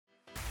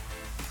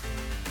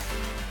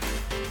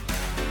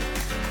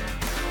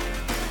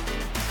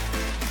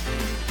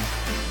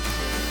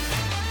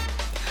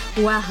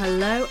Well,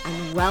 hello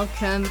and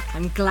welcome.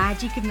 I'm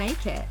glad you could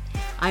make it.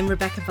 I'm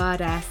Rebecca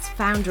Vardes,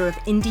 founder of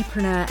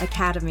Indiepreneur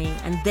Academy,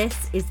 and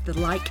this is the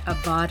Like a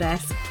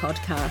Vardes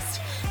podcast,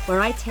 where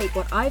I take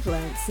what I've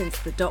learned since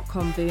the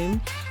dot-com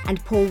boom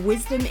and pour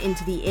wisdom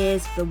into the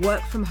ears of the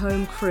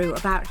work-from-home crew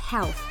about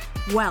health,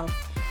 wealth,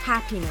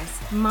 happiness,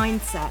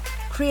 mindset,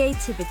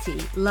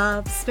 creativity,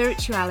 love,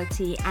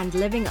 spirituality, and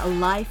living a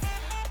life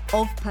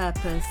of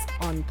purpose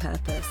on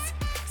purpose.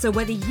 So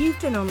whether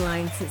you've been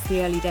online since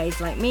the early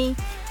days like me,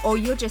 or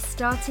you're just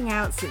starting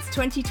out since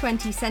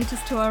 2020 sent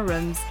us to our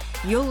rooms,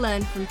 you'll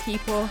learn from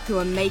people who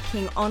are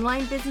making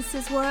online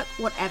businesses work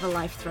whatever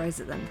life throws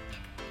at them.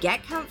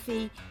 Get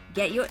comfy,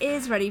 get your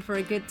ears ready for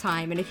a good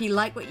time, and if you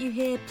like what you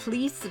hear,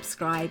 please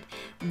subscribe,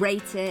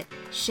 rate it,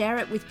 share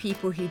it with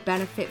people who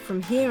benefit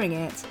from hearing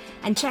it,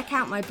 and check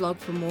out my blog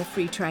for more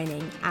free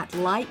training at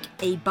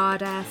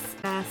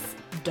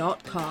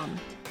likeavardes.com.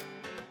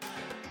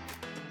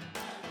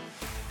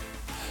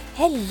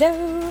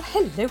 Hello.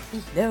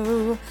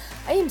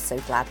 I am so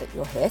glad that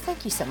you're here.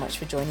 Thank you so much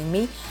for joining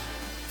me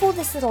for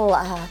this little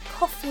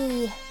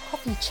coffee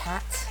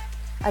chat.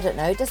 I don't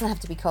know, it doesn't have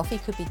to be coffee,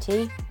 could be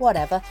tea,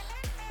 whatever.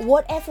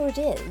 Whatever it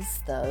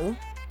is, though,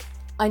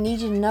 I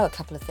need you to know a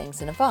couple of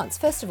things in advance.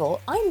 First of all,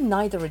 I'm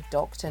neither a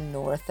doctor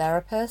nor a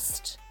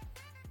therapist.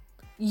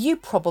 You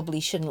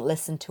probably shouldn't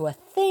listen to a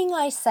thing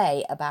I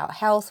say about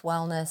health,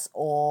 wellness,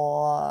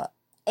 or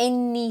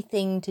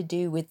anything to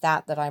do with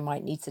that I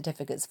might need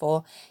certificates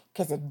for,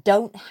 because I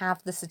don't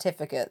have the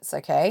certificates,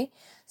 okay?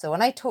 So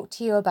when I talk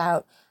to you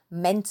about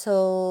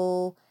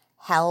mental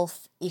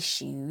health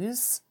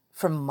issues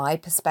from my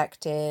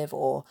perspective,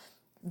 or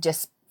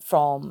just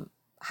from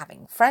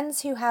having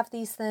friends who have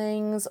these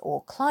things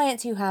or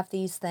clients who have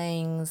these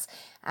things,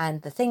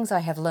 and the things I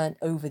have learned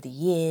over the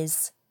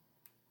years,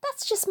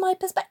 that's just my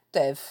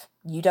perspective.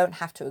 You don't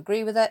have to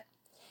agree with it.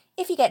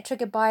 If you get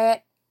triggered by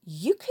it,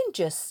 you can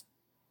just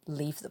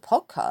leave the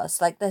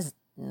podcast. Like, there's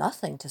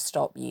nothing to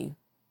stop you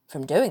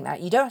from doing that.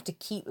 You don't have to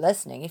keep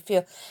listening. If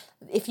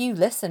you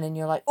listen and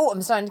you're like, oh,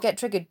 I'm starting to get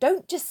triggered,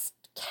 don't just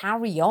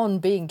carry on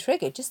being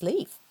triggered. Just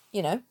leave.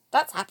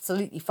 That's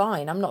absolutely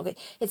fine.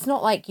 It's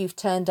not like you've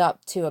turned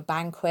up to a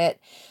banquet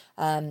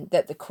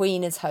that the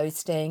Queen is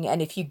hosting,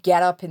 and if you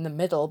get up in the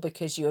middle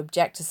because you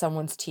object to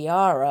someone's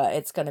tiara,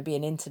 it's going to be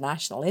an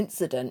international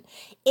incident.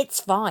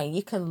 It's fine.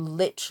 You can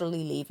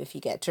literally leave if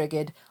you get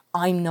triggered.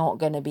 I'm not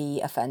going to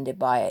be offended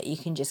by it. You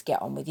can just get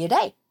on with your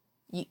day.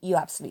 You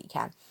absolutely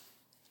can.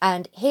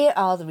 And here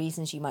are the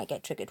reasons you might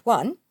get triggered.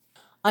 One,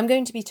 I'm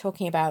going to be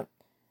talking about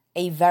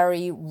a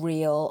very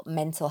real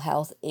mental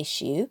health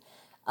issue.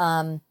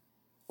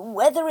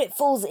 Whether it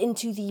falls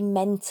into the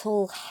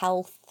mental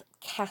health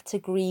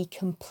category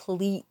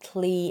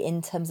completely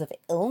in terms of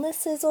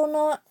illnesses or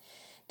not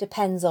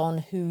depends on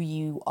who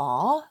you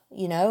are,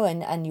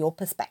 and your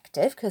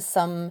perspective, because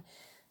some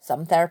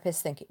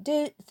therapists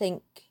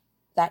think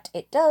that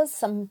it does,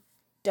 some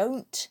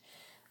don't,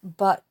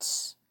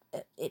 but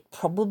it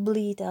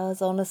probably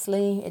does,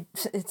 honestly.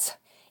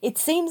 It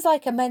seems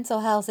like a mental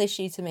health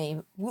issue to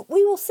me.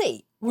 We will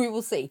see.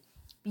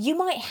 You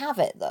might have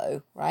it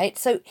though, right?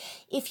 So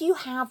if you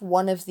have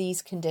one of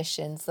these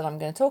conditions that I'm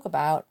going to talk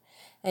about,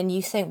 and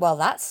you think,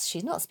 well,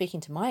 she's not speaking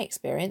to my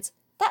experience,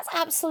 that's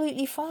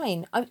absolutely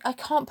fine. I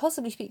can't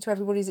possibly speak to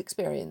everybody's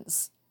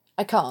experience.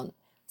 I can't.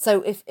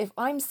 So if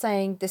I'm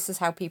saying this is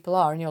how people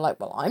are, and you're like,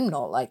 well, I'm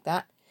not like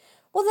that,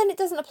 well, then it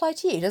doesn't apply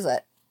to you, does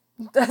it?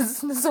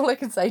 That's all I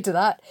can say to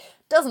that.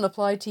 Doesn't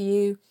apply to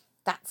you.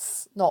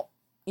 That's not,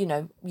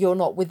 you're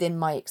not within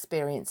my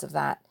experience of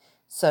that.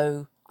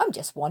 So I'm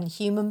just one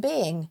human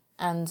being,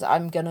 and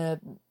I'm going to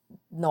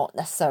not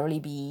necessarily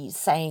be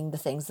saying the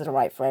things that are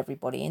right for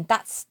everybody. And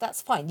that's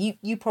fine.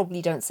 You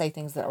probably don't say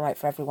things that are right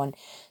for everyone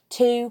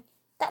too.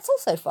 That's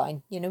also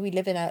fine. We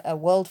live in a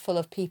world full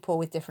of people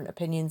with different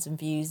opinions and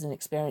views and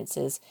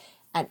experiences.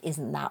 And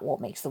isn't that what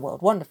makes the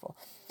world wonderful?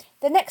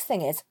 The next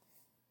thing is,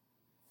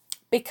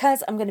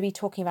 because I'm going to be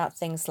talking about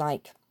things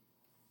like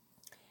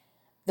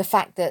the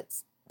fact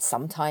that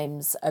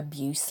sometimes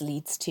abuse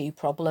leads to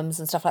problems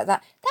and stuff like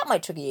that, that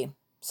might trigger you.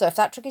 So if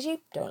that triggers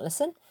you, don't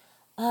listen.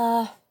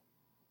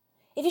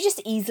 If you're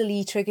just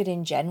easily triggered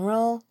in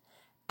general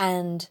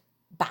and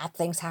bad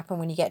things happen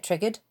when you get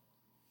triggered,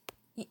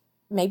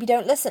 maybe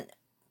don't listen.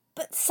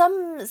 But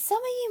some of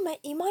you might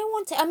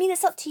want to. I mean,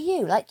 it's up to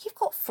you. Like, you've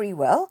got free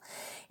will.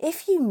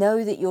 If you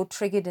know that you're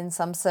triggered in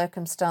some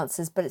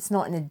circumstances, but it's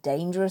not in a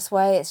dangerous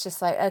way, it's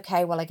just like,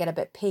 okay, well, I get a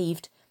bit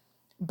peeved,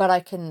 but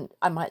I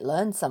might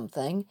learn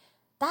something.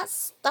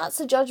 That's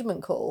a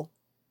judgment call.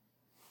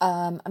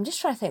 I'm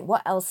just trying to think,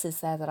 what else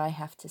is there that I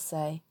have to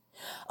say?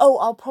 Oh,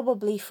 I'll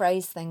probably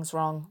phrase things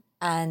wrong.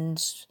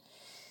 And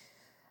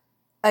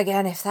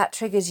again, if that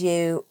triggers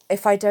you,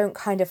 if I don't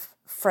kind of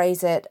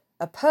phrase it,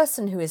 a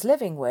person who is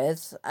living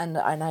with, and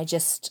I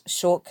just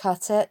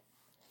shortcut it,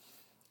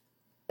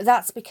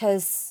 that's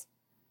because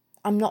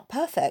I'm not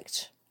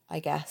perfect, I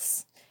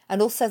guess.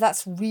 And also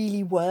that's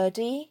really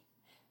wordy.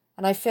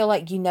 And I feel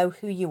like you know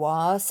who you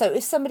are. So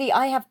if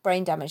I have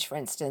brain damage, for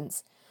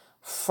instance,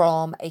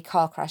 from a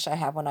car crash I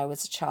had when I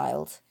was a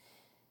child.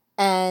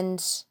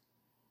 And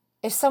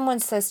if someone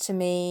says to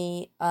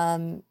me,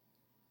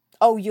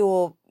 oh,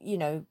 you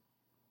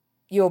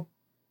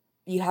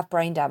have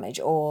brain damage,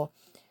 or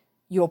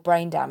you're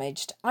brain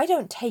damaged, I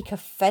don't take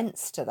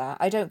offense to that.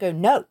 I don't go,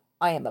 no,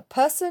 I am a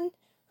person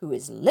who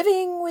is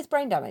living with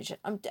brain damage.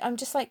 I'm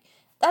just like,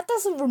 that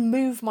doesn't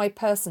remove my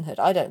personhood,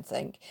 I don't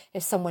think.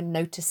 If someone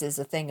notices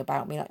a thing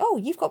about me, like, oh,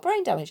 you've got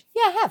brain damage.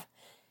 Yeah, I have.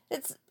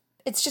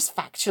 It's just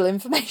factual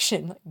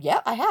information. Like,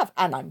 yeah, I have.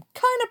 And I'm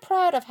kind of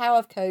proud of how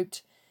I've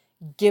coped,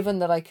 given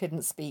that I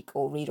couldn't speak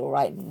or read or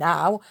write.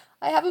 Now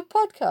I have a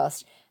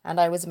podcast, and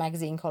I was a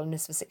magazine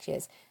columnist for 6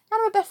 years, and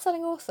I'm a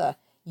best-selling author.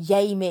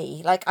 Yay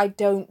me. Like, I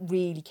don't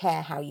really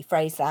care how you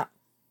phrase that.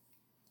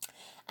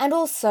 And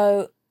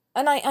also,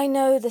 and I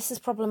know this is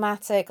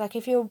problematic, like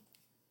if you're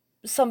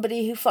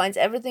somebody who finds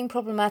everything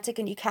problematic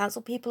and you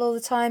cancel people all the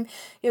time,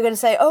 you're going to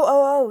say,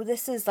 oh,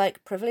 this is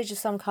like privilege of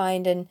some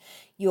kind, and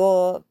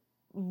you're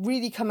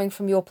really coming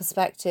from your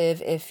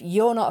perspective. If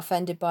you're not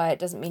offended by it,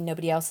 doesn't mean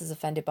nobody else is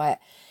offended by it.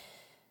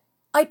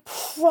 I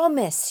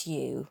promise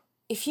you,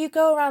 if you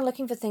go around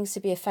looking for things to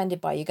be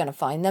offended by, you're going to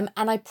find them.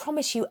 And I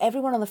promise you,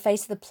 everyone on the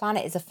face of the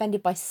planet is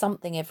offended by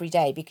something every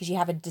day, because you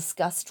have a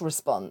disgust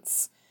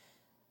response.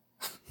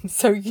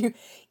 So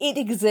it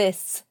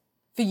exists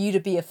for you to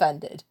be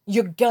offended.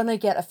 You're gonna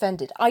get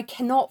offended. I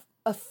cannot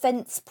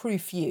offense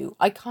proof you.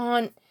 I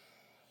can't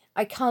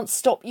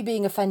stop you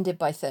being offended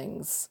by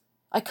things.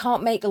 I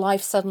can't make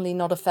life suddenly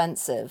not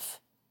offensive.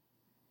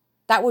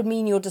 That would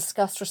mean your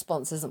disgust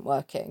response isn't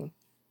working.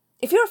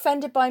 If you're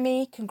offended by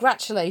me,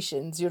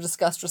 congratulations, your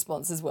disgust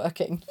response is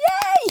working.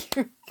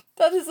 Yay!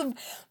 That is a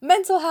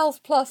mental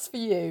health plus for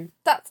you.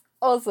 That's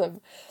awesome.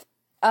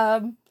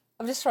 I'm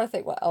just trying to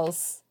think what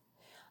else.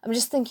 I'm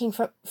just thinking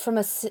from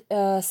a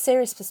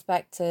serious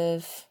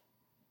perspective.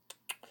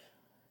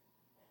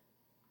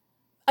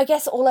 I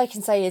guess all I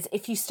can say is,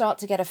 if you start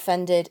to get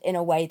offended in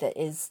a way that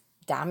is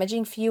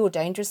damaging for you or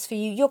dangerous for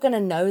you, you're going to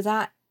know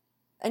that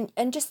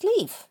and just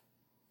leave.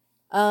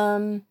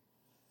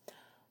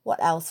 What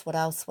else?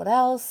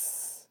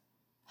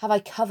 Have I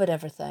covered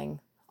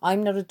everything?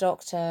 I'm not a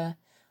doctor.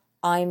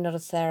 I'm not a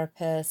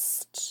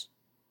therapist.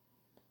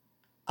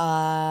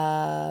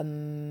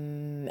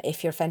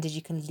 If you're offended,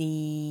 you can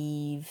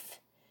leave.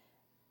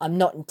 I'm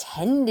not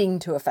intending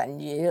to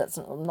offend you.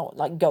 I'm not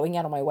like going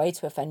out of my way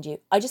to offend you.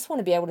 I just want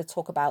to be able to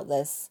talk about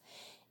this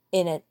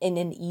in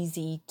an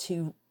easy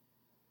to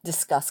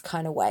discuss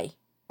kind of way.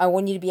 I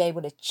want you to be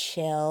able to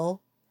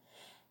chill,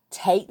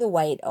 take the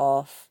weight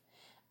off,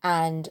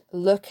 and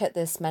look at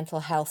this mental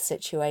health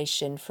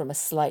situation from a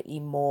slightly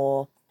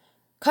more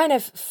kind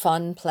of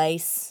fun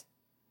place,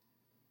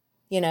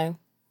 you know.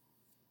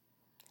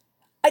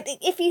 I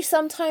think if you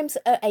sometimes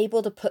are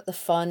able to put the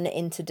fun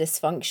into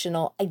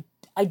dysfunctional,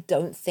 I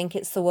don't think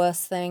it's the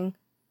worst thing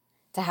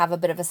to have a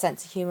bit of a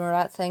sense of humor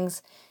about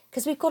things,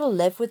 because we've got to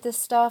live with this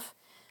stuff.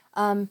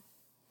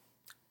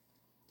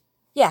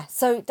 Yeah,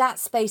 so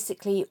that's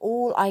basically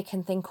all I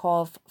can think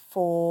of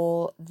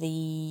for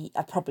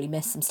I probably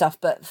missed some stuff,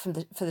 but for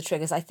the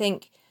triggers, I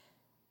think,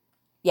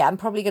 yeah, I'm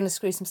probably going to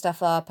screw some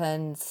stuff up,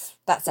 and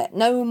that's it.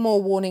 No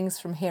more warnings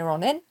from here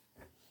on in.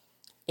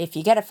 If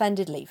you get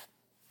offended, leave.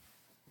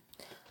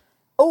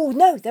 Oh,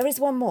 no, there is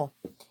one more.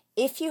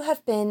 If you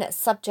have been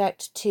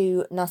subject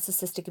to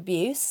narcissistic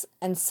abuse,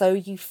 and so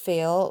you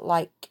feel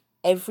like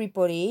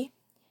everybody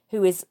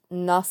who is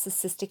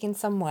narcissistic in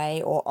some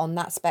way or on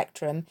that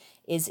spectrum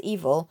is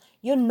evil,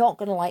 you're not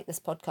going to like this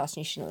podcast and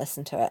you shouldn't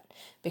listen to it,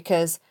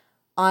 because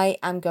I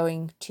am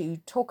going to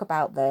talk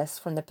about this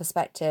from the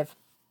perspective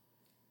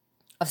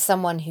of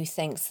someone who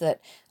thinks that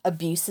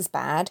abuse is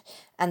bad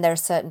and there are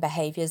certain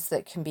behaviors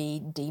that can be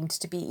deemed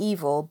to be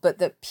evil, but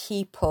that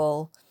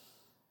people,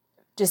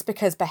 just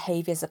because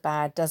behaviors are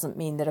bad doesn't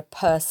mean that a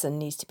person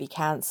needs to be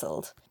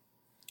cancelled.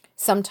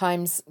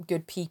 Sometimes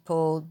good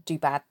people do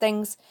bad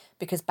things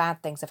because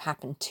bad things have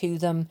happened to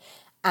them,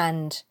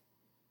 and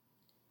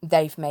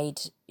they've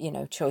made,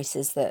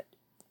 choices that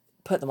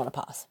put them on a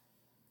path.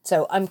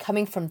 So I'm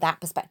coming from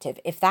that perspective.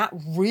 If that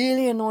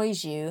really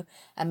annoys you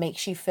and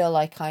makes you feel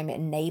like I'm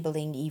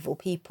enabling evil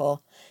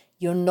people,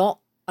 I'm not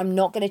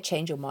going to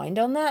change your mind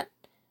on that.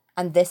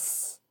 And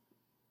this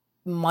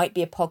might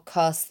be a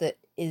podcast that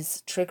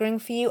is triggering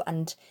for you.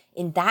 And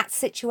in that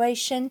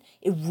situation,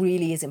 it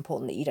really is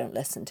important that you don't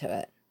listen to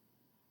it.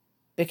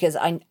 Because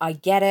I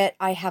get it.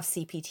 I have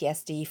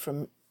CPTSD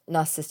from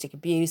narcissistic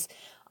abuse.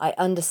 I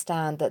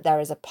understand that there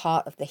is a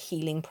part of the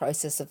healing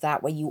process of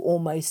that where you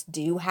almost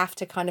do have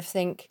to kind of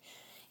think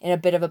in a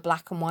bit of a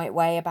black and white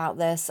way about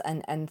this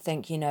and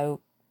think,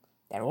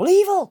 they're all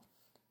evil.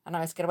 And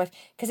I was get away,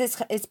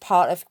 because it's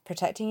part of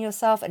protecting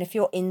yourself. And if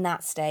you're in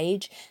that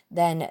stage,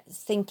 then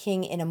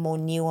thinking in a more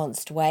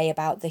nuanced way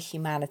about the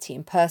humanity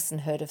and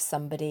personhood of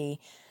somebody,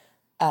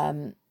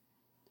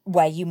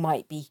 where you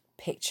might be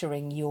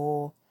picturing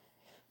your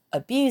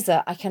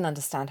abuser, I can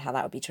understand how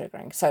that would be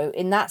triggering. So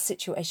in that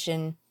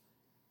situation,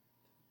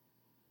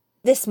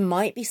 this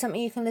might be something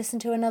you can listen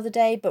to another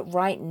day, but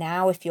right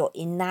now, if you're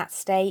in that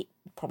state,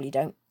 probably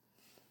don't.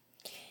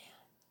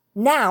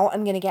 Now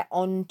I'm going to get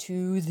on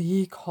to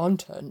the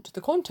content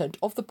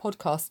of the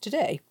podcast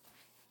today.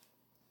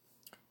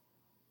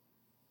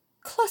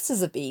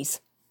 Clusters of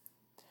bees.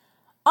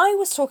 I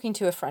was talking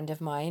to a friend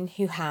of mine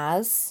who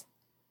has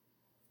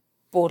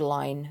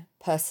borderline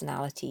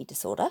personality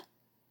disorder.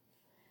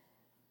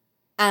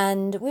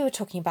 And we were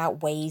talking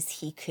about ways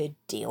he could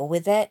deal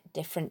with it,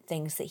 different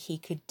things that he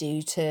could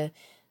do to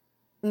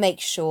make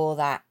sure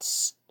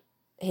that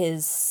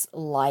his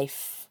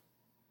life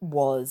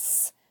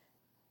was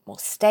more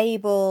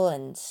stable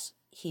and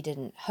he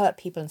didn't hurt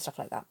people and stuff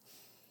like that.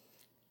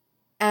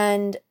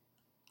 And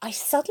I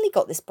suddenly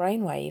got this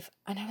brainwave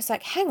and I was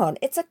like, hang on,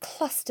 it's a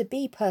cluster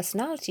B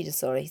personality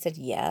disorder. He said,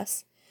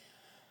 yes.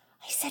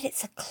 I said,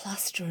 it's a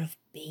cluster of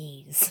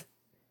bees.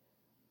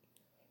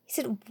 He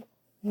said,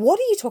 what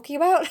are you talking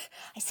about?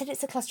 I said,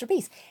 it's a cluster of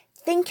bees.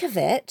 Think of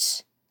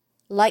it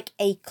like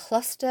a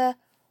cluster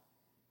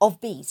of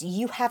bees.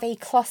 You have a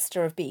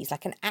cluster of bees,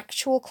 like an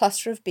actual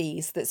cluster of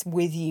bees that's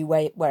with you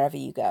wherever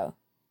you go.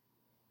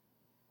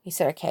 He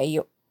said, okay,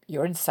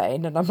 you're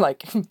insane. And I'm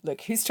like,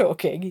 look, who's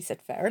talking? He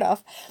said, fair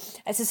enough.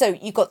 And so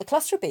you've got the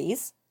cluster of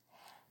bees,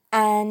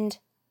 and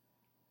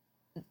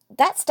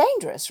that's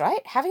dangerous,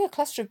 right? Having a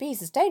cluster of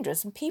bees is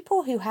dangerous. And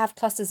people who have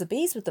clusters of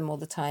bees with them all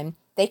the time,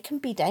 they can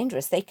be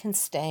dangerous. They can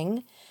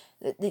sting.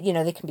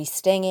 They can be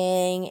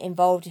stinging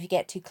involved if you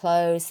get too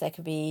close. There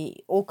can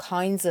be all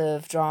kinds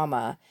of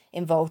drama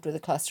involved with a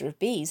cluster of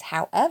bees.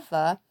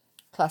 However,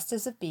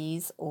 clusters of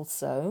bees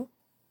also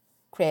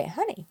create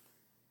honey.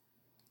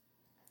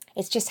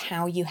 It's just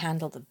how you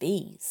handle the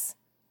bees.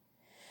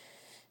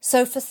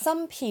 So for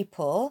some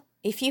people,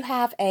 if you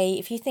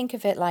think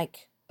of it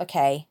like,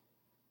 okay,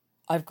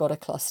 I've got a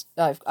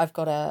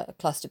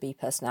cluster B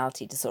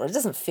personality disorder. It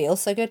doesn't feel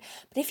so good.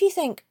 But if you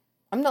think,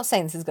 I'm not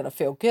saying this is going to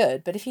feel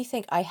good, but if you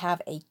think I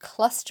have a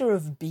cluster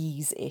of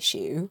bees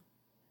issue,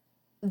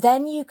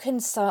 then you can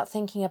start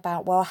thinking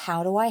about, well,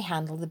 how do I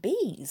handle the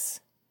bees,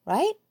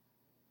 right?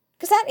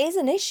 Because that is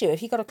an issue.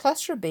 If you've got a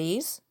cluster of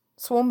bees,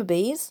 swarm of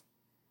bees,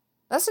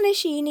 that's an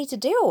issue you need to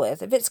deal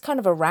with. If it's kind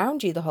of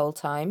around you the whole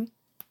time,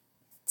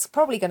 it's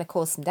probably going to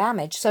cause some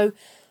damage. So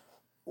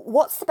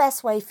what's the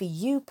best way for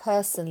you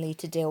personally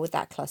to deal with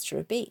that cluster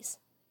of bees?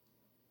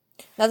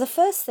 Now, the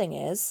first thing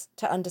is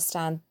to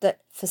understand that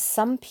for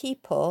some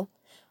people,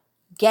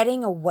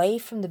 getting away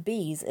from the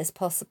bees is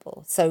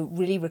possible. So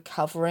really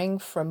recovering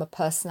from a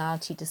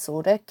personality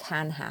disorder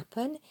can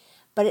happen,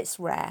 but it's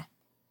rare.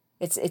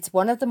 It's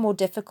one of the more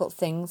difficult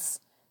things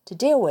to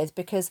deal with,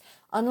 because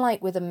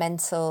unlike with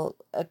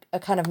a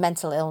kind of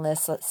mental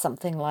illness,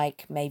 something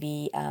like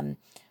maybe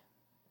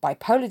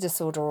bipolar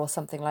disorder or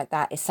something like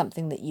that is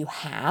something that you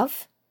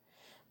have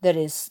that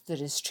is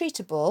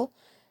treatable.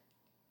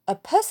 A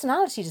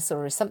personality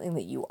disorder is something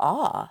that you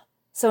are.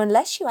 So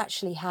unless you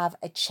actually have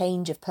a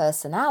change of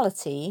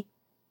personality,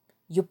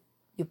 you're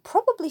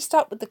probably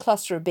stuck with the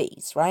cluster of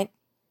bees, right?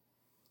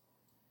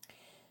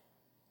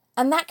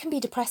 And that can be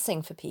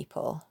depressing for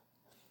people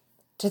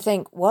to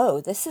think,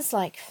 whoa, this is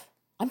like,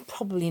 I'm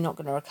probably not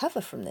going to recover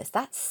from this.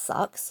 That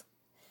sucks.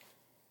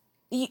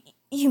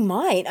 You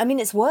might. I mean,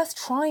 it's worth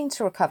trying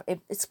to recover.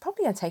 It's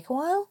probably going to take a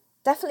while.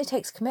 Definitely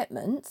takes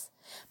commitment.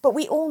 But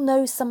we all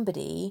know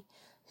somebody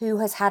who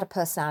has had a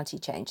personality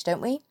change,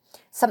 don't we?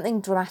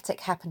 Something dramatic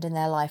happened in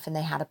their life and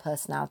they had a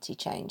personality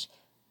change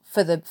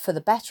for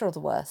the better or the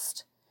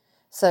worst.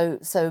 So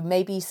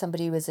maybe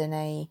somebody was in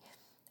a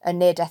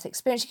near-death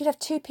experience. You could have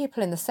two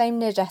people in the same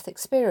near-death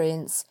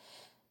experience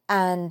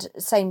and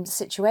same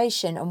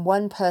situation, and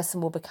one person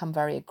will become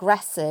very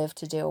aggressive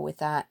to deal with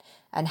that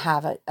and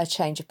have a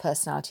change of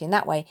personality in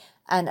that way,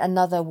 and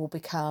another will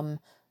become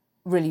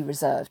really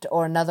reserved,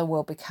 or another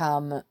will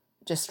become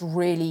just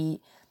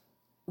really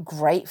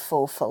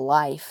grateful for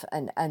life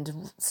and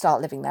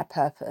start living their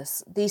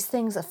purpose. These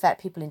things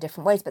affect people in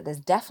different ways, but there's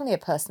definitely a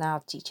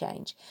personality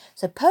change.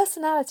 So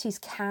personalities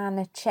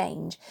can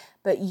change,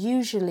 but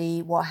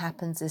usually what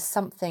happens is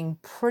something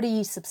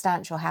pretty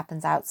substantial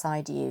happens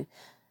outside you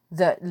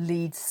that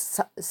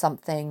leads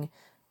something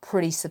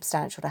pretty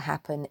substantial to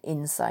happen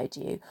inside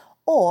you,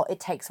 or it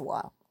takes a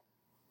while.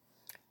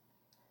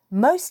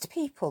 Most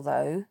people,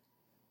 though,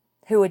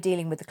 who are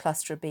dealing with the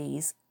cluster of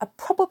bees are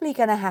probably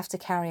going to have to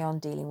carry on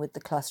dealing with the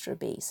cluster of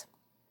bees.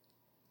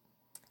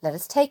 Let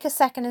us take a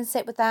second and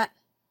sit with that.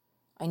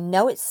 I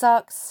know it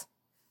sucks.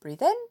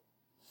 Breathe in.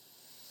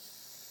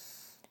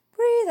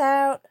 Breathe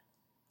out.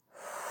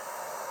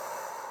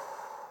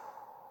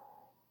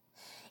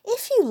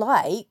 If you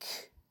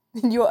like,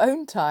 in your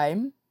own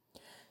time,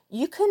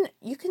 you can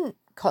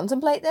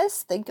contemplate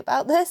this, think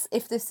about this.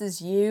 If this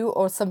is you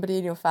or somebody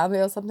in your family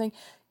or something,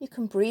 you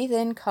can breathe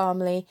in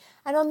calmly,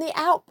 and on the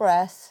out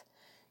breath,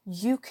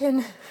 you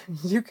can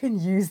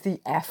use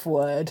the F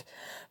word,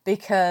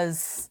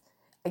 because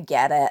I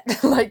get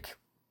it. Like,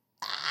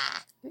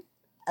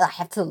 I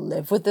have to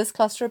live with this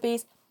cluster of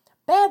bees.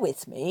 Bear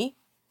with me,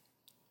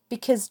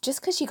 because just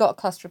because you got a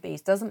cluster of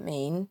bees doesn't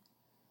mean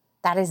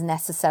that is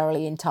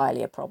necessarily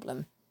entirely a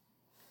problem.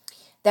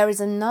 There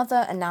is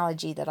another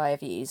analogy that I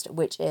have used,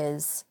 which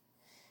is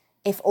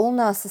if all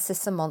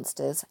narcissists are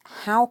monsters,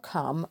 how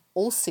come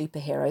all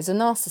superheroes are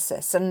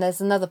narcissists? And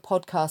there's another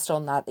podcast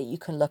on that you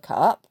can look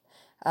up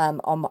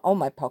on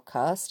my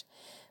podcast.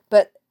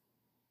 But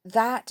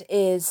that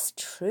is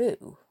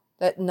true,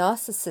 that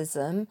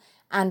narcissism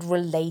and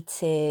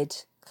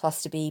related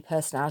cluster B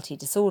personality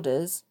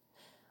disorders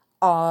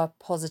are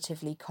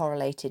positively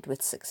correlated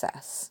with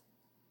success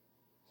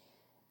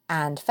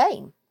and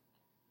fame.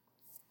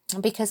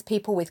 Because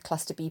people with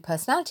cluster B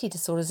personality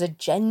disorders are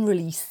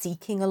generally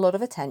seeking a lot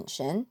of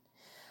attention.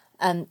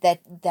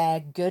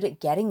 They're good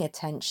at getting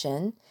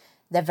attention.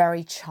 They're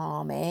very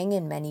charming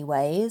in many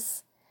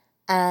ways.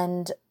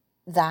 And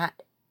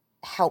that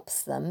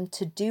helps them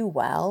to do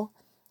well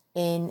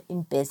in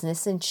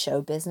business, in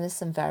show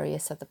business, and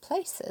various other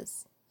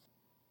places.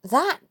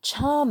 That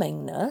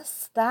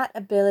charmingness, that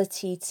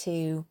ability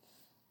to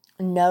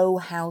know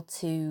how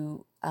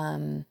to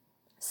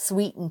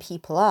sweeten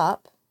people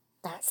up,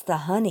 that's the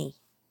honey.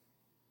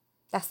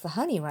 That's the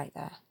honey right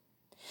there.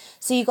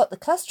 So you got the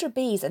cluster of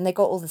bees and they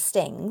got all the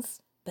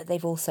stings, but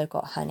they've also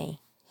got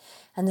honey.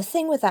 And the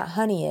thing with that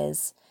honey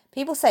is,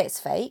 people say it's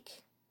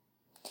fake.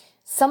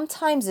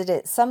 Sometimes it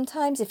is.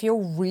 Sometimes if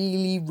you're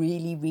really,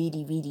 really,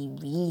 really, really,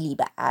 really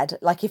bad,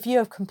 like if you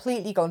have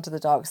completely gone to the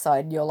dark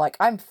side and you're like,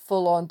 I'm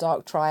full on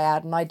dark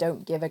triad and I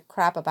don't give a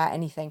crap about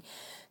anything,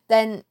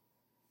 then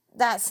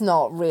that's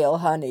not real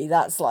honey.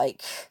 That's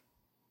like,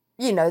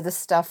 the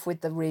stuff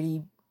with the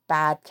really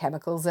bad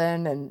chemicals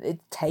in, and it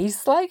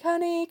tastes like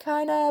honey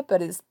kind of,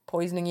 but it's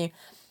poisoning you.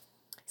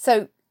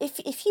 So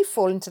if you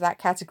fall into that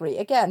category,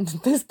 again,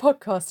 this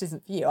podcast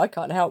isn't for you. I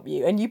can't help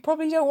you, and you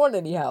probably don't want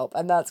any help,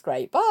 and that's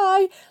great.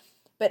 Bye.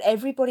 But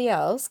everybody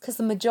else, because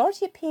the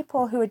majority of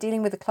people who are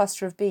dealing with a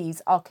cluster of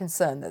bees are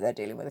concerned that they're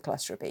dealing with a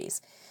cluster of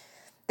bees.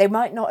 They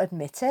might not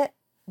admit it,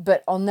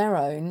 but on their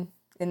own,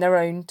 in their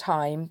own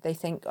time, they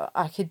think,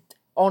 I could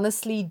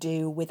honestly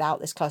do without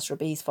this cluster of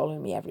bees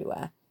following me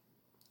everywhere.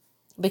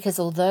 Because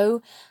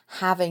although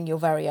having your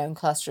very own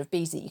cluster of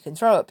bees that you can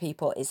throw at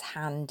people is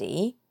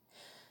handy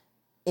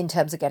in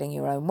terms of getting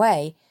your own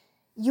way,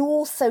 you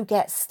also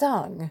get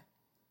stung.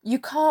 You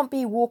can't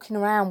be walking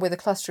around with a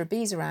cluster of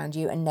bees around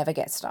you and never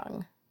get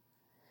stung.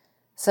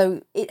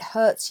 So it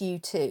hurts you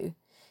too.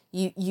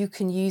 You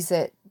can use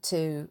it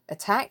to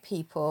attack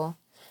people,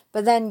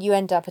 but then you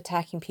end up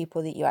attacking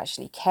people that you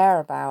actually care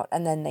about,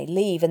 and then they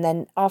leave. And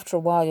then after a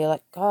while, you're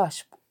like,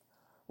 gosh,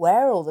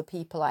 where are all the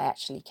people I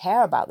actually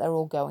care about? They're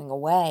all going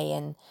away,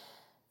 and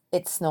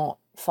it's not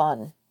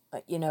fun,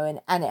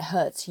 and it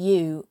hurts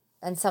you.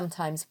 And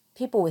sometimes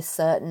people with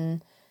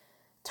certain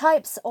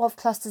types of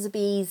clusters of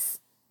bees,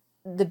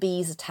 the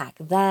bees attack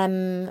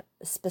them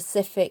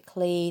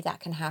specifically. That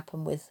can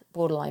happen with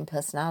borderline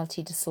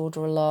personality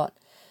disorder a lot,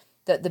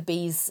 that the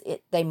bees,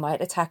 they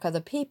might attack other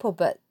people,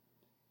 but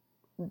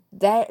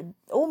they're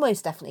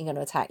almost definitely going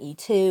to attack you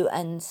too.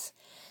 And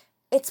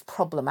it's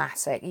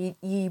problematic.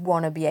 You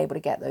want to be able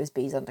to get those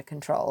bees under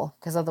control,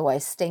 because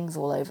otherwise stings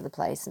all over the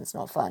place and it's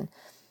not fun.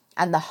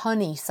 And the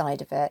honey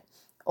side of it,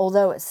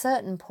 although at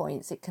certain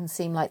points it can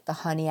seem like the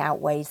honey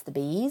outweighs the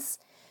bees.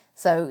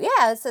 So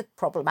yeah, it's a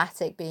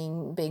problematic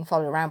being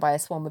followed around by a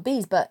swarm of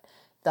bees, but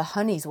the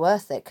honey's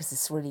worth it because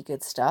it's really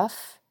good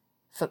stuff.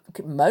 For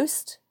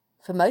most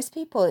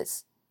people,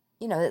 it's,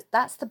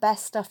 that's the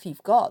best stuff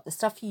you've got. The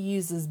stuff you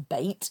use as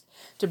bait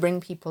to bring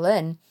people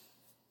in.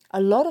 A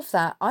lot of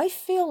that, I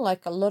feel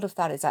like a lot of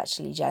that is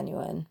actually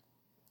genuine.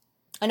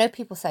 I know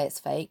people say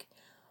it's fake,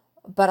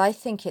 but I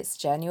think it's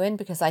genuine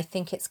because I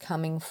think it's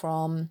coming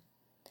from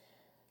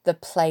the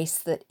place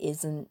that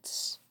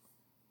isn't,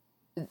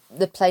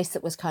 the place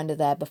that was kind of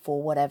there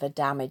before whatever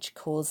damage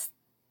caused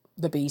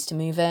the bees to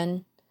move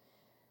in.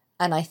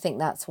 And I think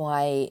that's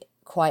why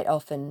quite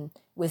often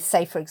with,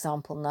 say, for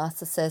example,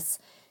 narcissists,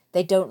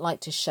 they don't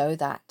like to show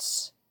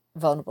that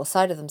vulnerable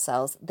side of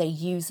themselves. They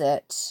use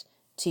it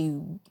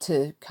to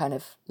kind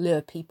of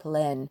lure people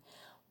in,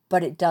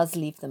 but it does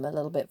leave them a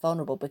little bit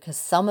vulnerable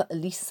because at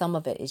least some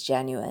of it is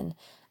genuine,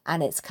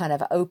 and it's kind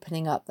of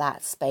opening up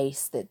that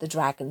space that the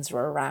dragons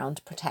are around,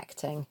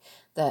 protecting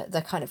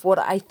the kind of what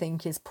I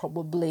think is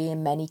probably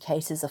in many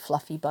cases a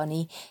fluffy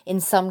bunny.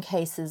 In some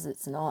cases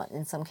it's not.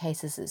 In some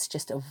cases it's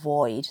just a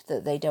void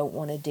that they don't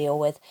want to deal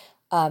with,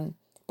 but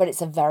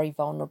it's a very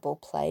vulnerable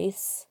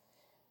place.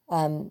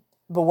 But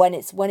when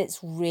it's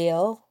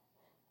real,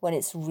 when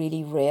it's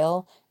really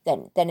real,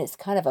 then it's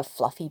kind of a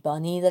fluffy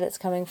bunny that it's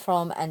coming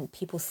from, and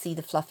people see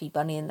the fluffy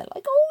bunny and they're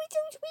like, oh, it's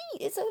so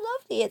sweet, it's so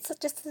lovely, it's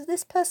just,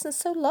 this person's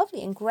so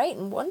lovely and great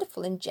and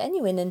wonderful and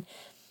genuine, and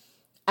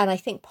I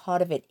think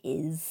part of it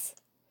is,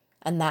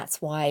 and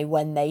that's why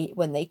when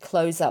they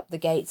close up the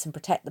gates and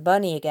protect the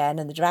bunny again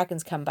and the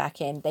dragons come back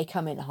in, they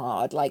come in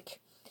hard. Like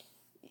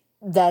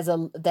there's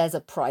a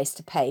price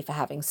to pay for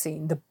having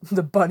seen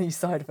the bunny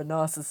side of a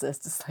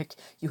narcissist. It's like,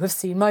 you have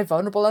seen my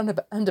vulnerable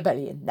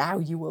underbelly and now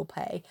you will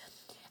pay.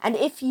 And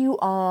if you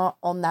are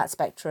on that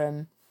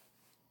spectrum,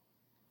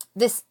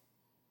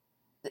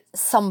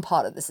 some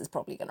part of this is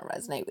probably going to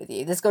resonate with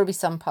you. There's got to be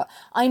some part.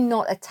 I'm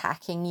not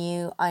attacking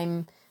you.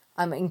 I'm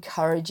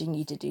encouraging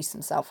you to do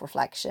some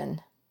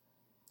self-reflection.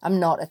 I'm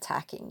not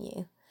attacking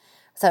you.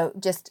 So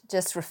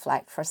just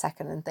reflect for a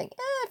second and think,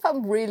 if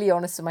I'm really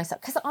honest with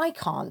myself, because I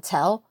can't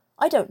tell.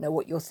 I don't know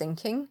what you're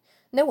thinking.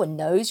 No one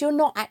knows. You're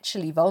not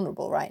actually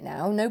vulnerable right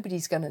now.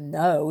 Nobody's going to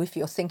know if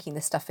you're thinking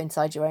this stuff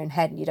inside your own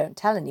head and you don't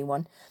tell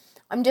anyone.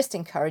 I'm just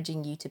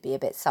encouraging you to be a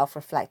bit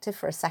self-reflective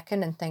for a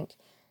second and think,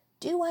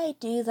 do I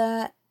do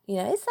that?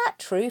 Is that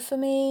true for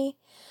me?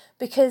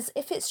 Because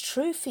if it's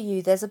true for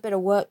you, there's a bit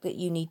of work that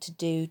you need to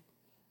do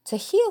to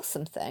heal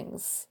some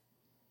things.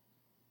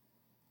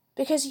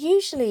 Because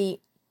usually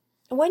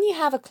when you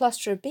have a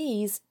cluster of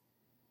bees,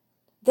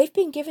 they've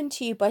been given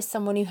to you by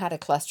someone who had a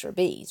cluster of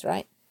bees,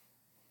 right?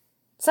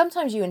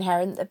 Sometimes you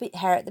inherit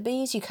the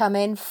bees, you come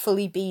in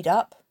fully beat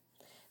up.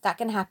 That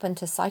can happen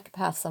to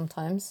psychopaths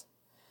sometimes.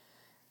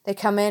 They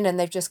come in and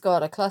they've just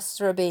got a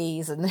cluster of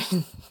bees, and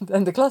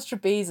the cluster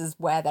of bees is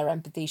where their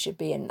empathy should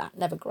be, and that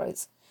never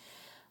grows.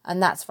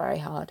 And that's very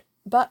hard.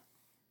 But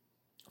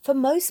for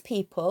most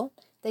people,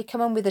 they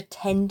come in with a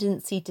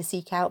tendency to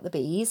seek out the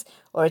bees,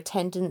 or a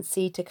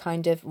tendency to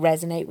kind of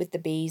resonate with the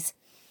bees,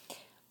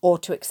 or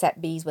to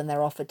accept bees when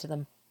they're offered to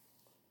them.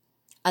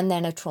 And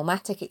then a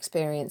traumatic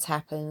experience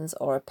happens,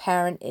 or a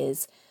parent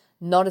is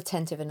not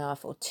attentive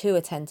enough, or too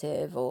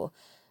attentive, or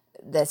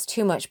there's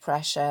too much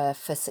pressure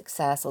for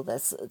success, or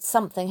there's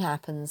something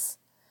happens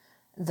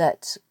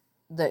that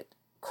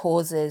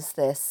causes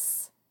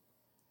this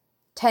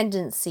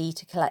tendency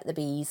to collect the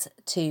bees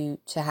to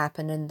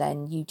happen, and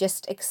then you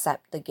just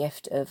accept the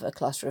gift of a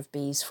cluster of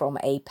bees from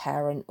a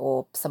parent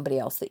or somebody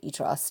else that you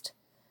trust.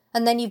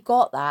 And then you've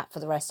got that for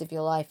the rest of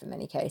your life in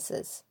many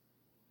cases.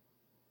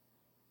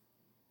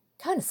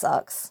 Kind of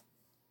sucks.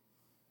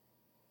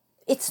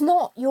 It's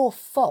not your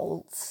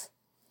fault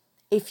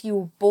if you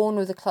were born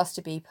with a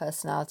cluster B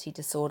personality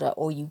disorder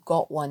or you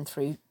got one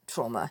through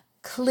trauma.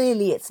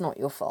 Clearly it's not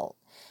your fault.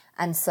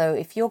 And so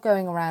if you're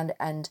going around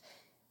and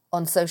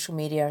on social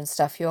media and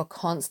stuff, you're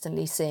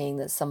constantly seeing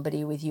that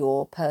somebody with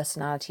your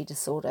personality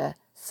disorder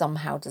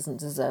somehow doesn't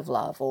deserve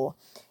love, or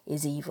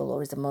is evil,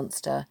 or is a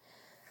monster,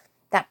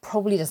 that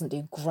probably doesn't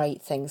do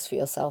great things for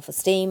your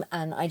self-esteem.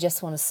 And I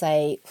just want to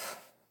say,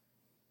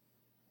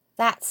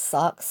 that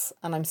sucks,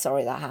 and I'm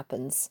sorry that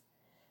happens.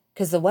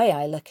 Because the way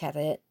I look at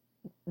it,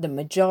 the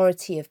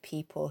majority of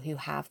people who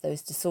have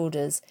those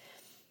disorders,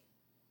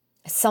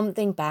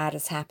 something bad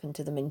has happened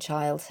to them in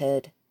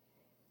childhood.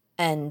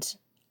 And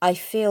I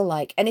feel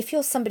like, and if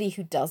you're somebody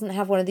who doesn't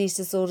have one of these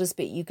disorders,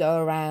 but you go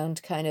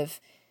around kind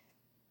of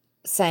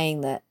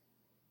saying that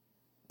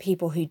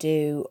people who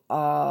do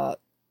are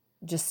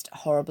just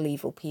horrible,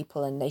 evil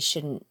people and they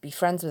shouldn't be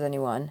friends with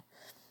anyone,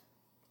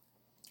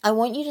 I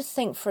want you to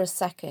think for a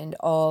second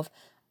of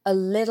a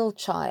little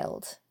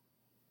child,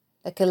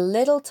 like a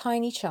little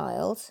tiny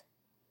child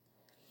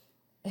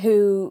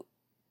who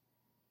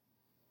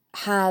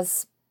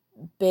has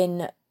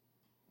been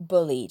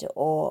bullied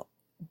or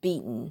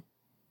beaten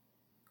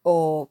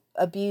or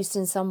abused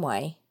in some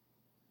way,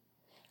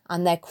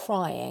 and they're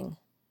crying,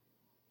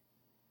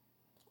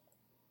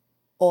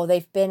 or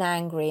they've been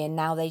angry and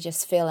now they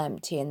just feel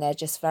empty and they're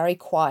just very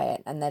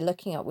quiet and they're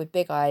looking up with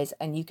big eyes,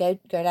 and you go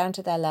down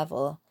to their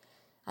level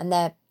and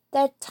they're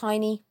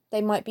tiny.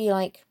 They might be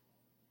like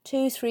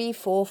 2, 3,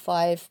 4,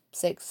 5,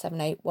 6, 7,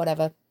 8,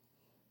 whatever.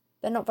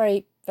 They're not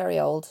very, very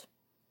old.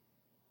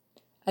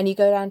 And you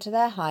go down to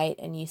their height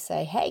and you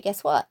say, hey,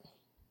 guess what?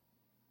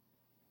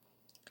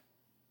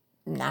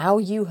 Now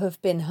you have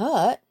been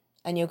hurt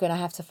and you're going to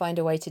have to find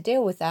a way to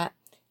deal with that.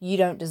 You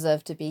don't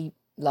deserve to be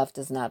loved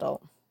as an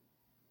adult.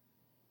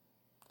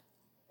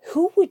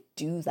 Who would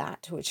do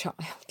that to a child?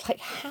 Like,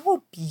 how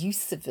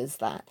abusive is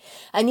that?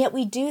 And yet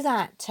we do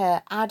that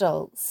to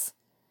adults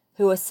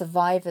who are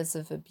survivors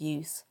of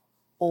abuse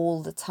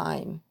all the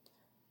time.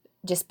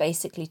 Just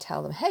basically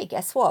tell them, hey,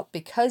 guess what?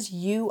 Because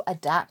you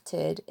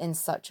adapted in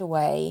such a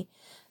way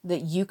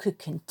that you could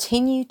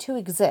continue to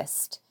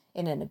exist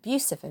in an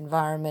abusive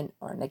environment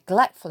or a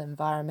neglectful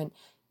environment,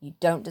 you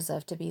don't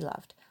deserve to be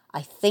loved.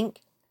 I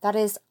think that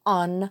is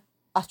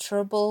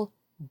unutterable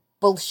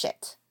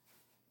bullshit.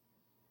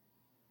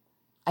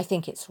 I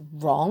think it's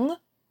wrong.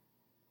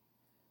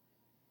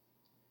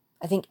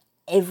 I think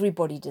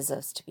everybody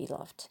deserves to be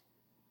loved.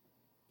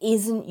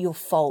 Isn't your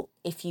fault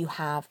if you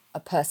have a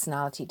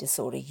personality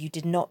disorder. You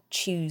did not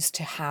choose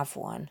to have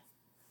one.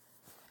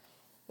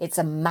 It's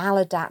a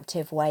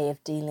maladaptive way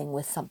of dealing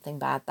with something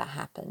bad that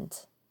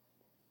happened.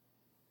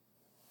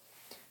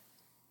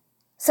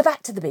 So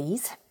back to the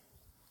bees.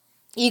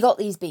 You got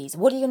these bees.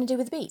 What are you going to do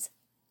with the bees?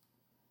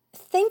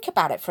 Think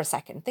about it for a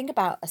second. Think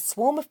about a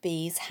swarm of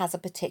bees has a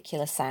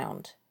particular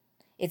sound.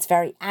 It's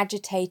very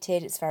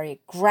agitated. It's very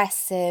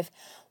aggressive.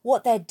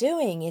 What they're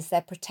doing is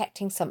they're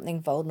protecting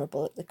something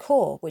vulnerable at the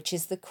core, which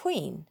is the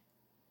queen.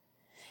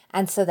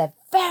 And so they're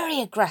very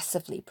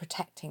aggressively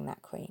protecting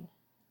that queen.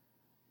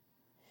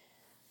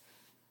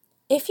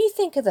 If you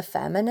think of the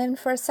feminine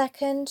for a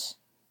second,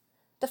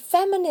 the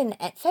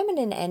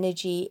feminine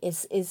energy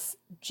is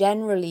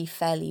generally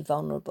fairly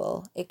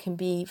vulnerable. It can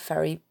be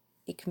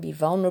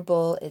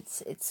vulnerable.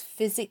 It's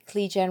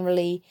physically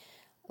generally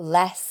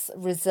less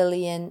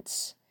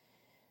resilient.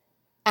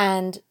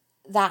 And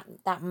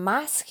that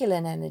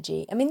masculine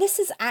energy. I mean, this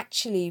is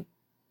actually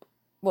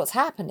what's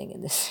happening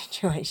in this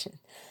situation.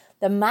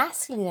 The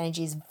masculine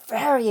energy is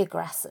very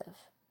aggressive.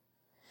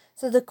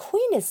 So the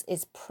queen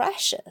is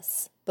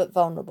precious but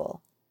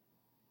vulnerable.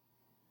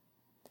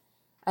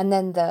 And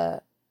then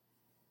the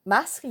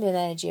masculine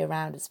energy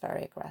around is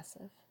very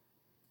aggressive.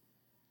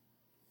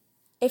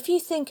 If you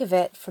think of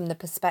it from the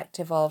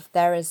perspective of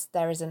there is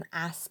an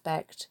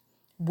aspect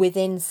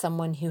within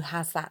someone who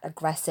has that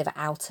aggressive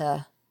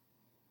outer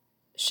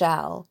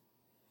shell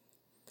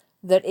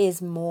that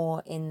is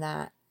more in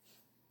that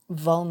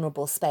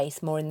vulnerable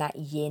space, more in that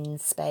yin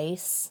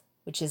space,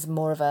 which is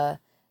more of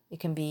it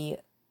can be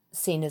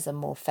seen as a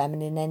more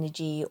feminine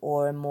energy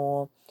or a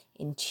more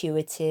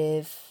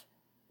intuitive,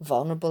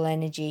 vulnerable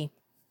energy,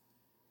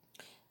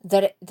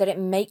 that it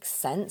makes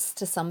sense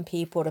to some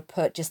people to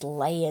put just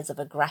layers of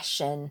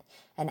aggression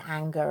and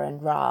anger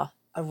and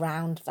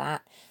around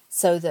that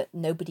so that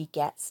nobody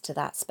gets to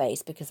that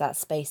space, because that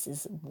space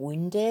is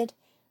wounded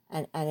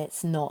and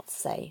it's not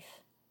safe.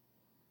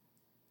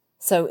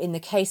 So in the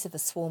case of a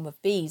swarm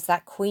of bees,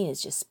 that queen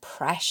is just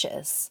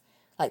precious.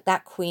 Like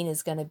that queen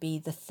is going to be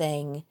the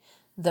thing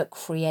that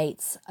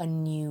creates a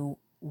new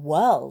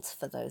world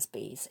for those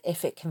bees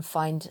if it can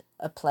find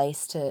a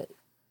place to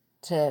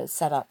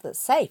set up that's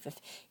safe. If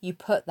you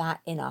put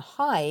that in a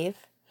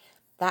hive,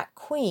 that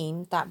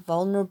queen, that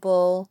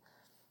vulnerable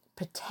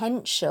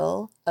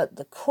potential at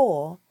the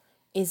core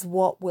is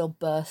what will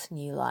birth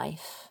new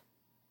life.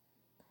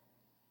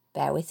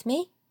 Bear with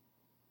me.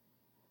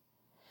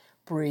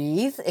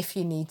 Breathe if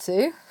you need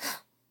to.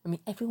 I mean,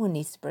 everyone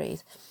needs to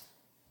breathe.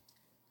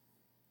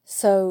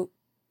 So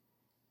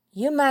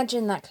you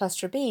imagine that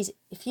cluster of bees.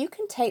 If you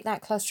can take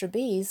that cluster of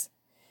bees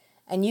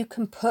and you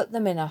can put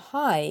them in a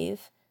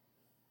hive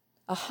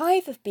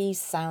of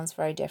bees sounds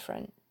very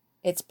different.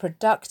 It's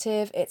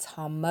productive, it's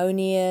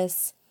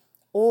harmonious.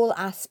 All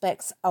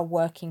aspects are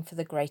working for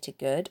the greater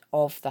good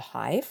of the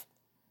hive.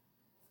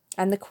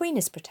 And the queen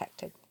is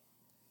protected.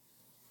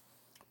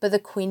 But the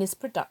queen is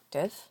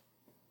productive.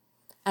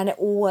 And it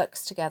all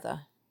works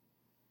together.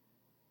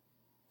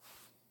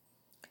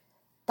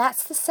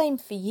 That's the same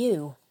for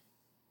you.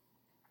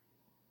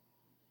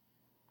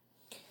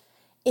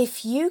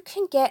 If you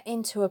can get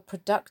into a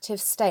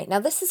productive state, now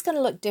this is going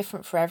to look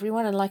different for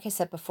everyone. And like I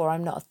said before,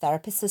 I'm not a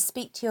therapist, so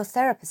speak to your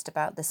therapist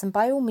about this. And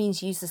by all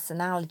means, use this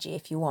analogy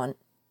if you want.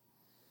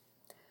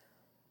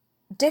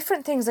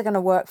 Different things are going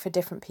to work for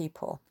different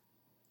people.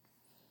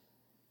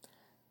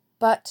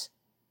 But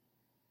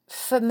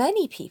for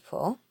many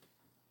people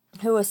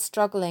who are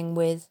struggling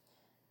with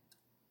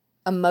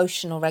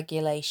emotional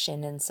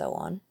regulation and so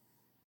on,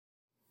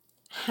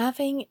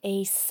 having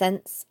a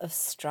sense of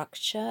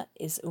structure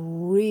is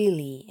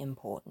really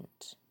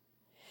important.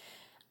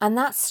 And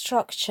that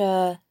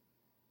structure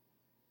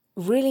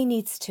really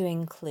needs to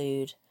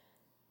include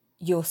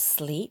your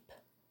sleep,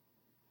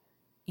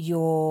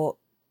 your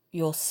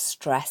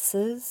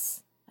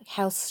stresses, like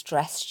how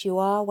stressed you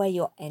are, where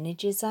your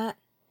energy's at,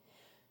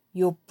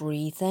 your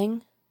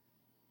breathing.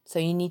 So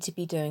you need to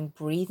be doing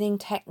breathing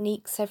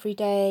techniques every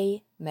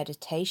day,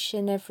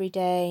 meditation every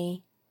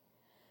day,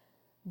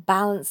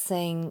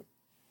 balancing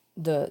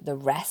the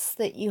rest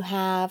that you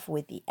have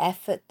with the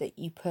effort that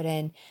you put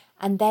in,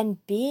 and then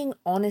being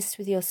honest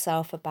with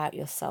yourself about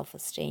your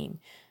self-esteem,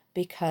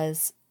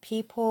 because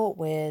people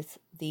with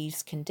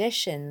these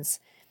conditions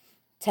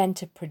tend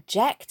to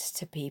project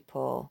to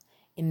people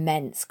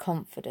immense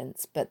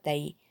confidence, but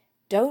they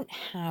don't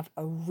have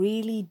a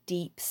really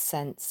deep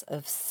sense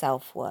of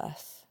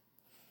self-worth.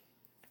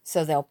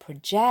 So they'll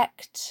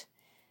project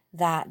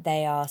that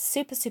they are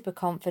super, super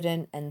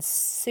confident and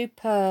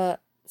super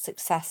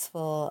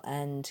successful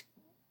and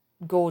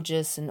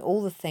gorgeous and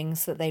all the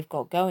things that they've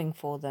got going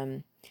for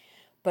them,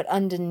 but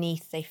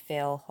underneath they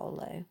feel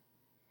hollow.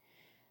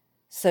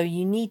 So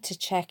you need to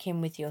check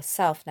in with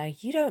yourself. Now,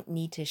 you don't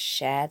need to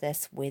share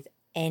this with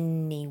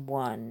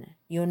anyone.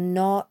 You're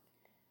not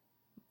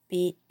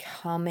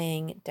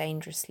becoming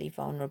dangerously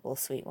vulnerable,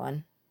 sweet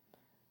one.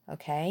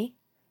 Okay?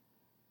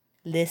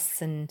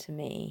 Listen to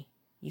me.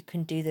 You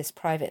can do this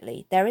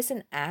privately. There is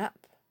an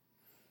app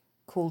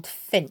called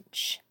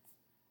Finch.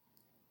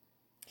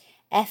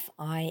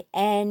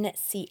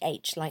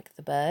 Finch, like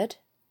the bird.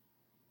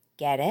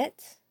 Get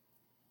it?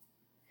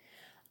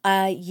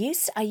 I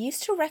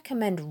used to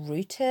recommend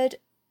Rooted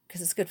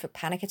because it's good for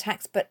panic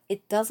attacks, but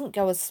it doesn't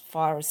go as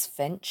far as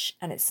Finch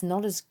and it's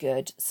not as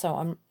good.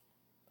 So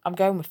I'm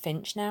going with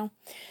Finch now.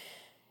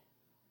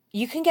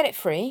 You can get it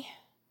free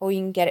or you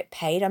can get it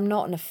paid. I'm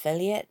not an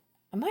affiliate.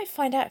 I might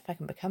find out if I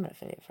can become an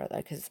affiliate for it though,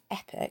 because it's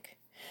epic.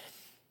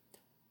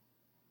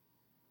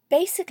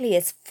 Basically,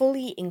 it's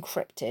fully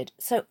encrypted.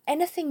 So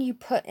anything you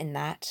put in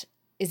that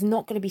is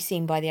not going to be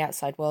seen by the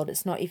outside world.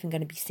 It's not even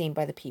going to be seen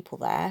by the people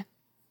there.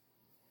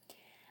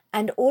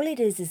 And all it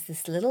is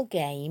this little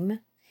game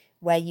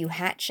where you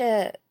hatch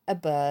a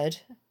bird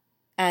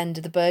and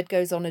the bird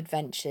goes on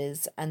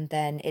adventures and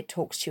then it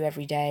talks to you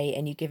every day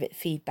and you give it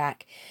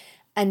feedback.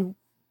 And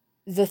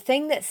the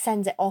thing that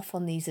sends it off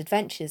on these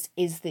adventures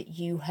is that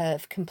you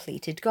have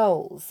completed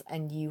goals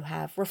and you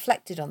have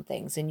reflected on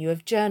things and you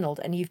have journaled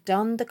and you've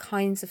done the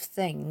kinds of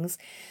things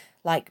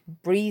like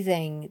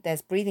breathing.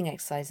 There's breathing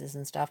exercises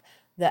and stuff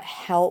that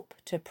help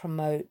to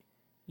promote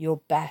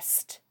your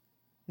best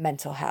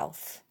mental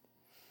health.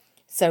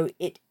 So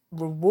it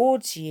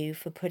rewards you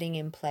for putting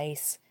in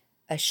place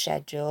a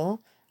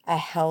schedule, a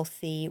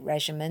healthy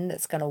regimen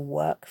that's going to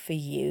work for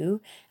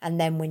you. And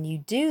then when you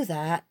do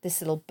that,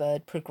 this little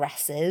bird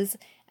progresses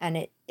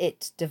and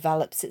it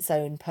develops its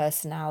own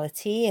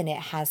personality and it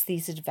has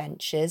these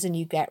adventures and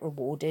you get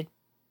rewarded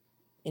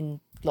in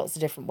lots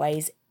of different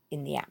ways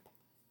in the app.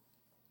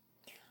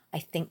 I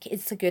think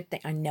it's a good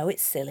thing. I know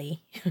it's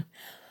silly,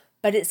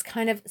 but it's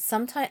kind of,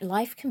 sometimes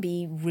life can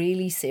be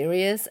really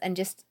serious and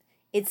just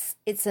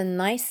it's a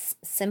nice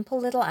simple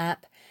little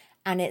app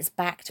and it's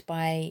backed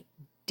by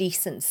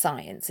decent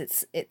science.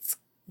 It's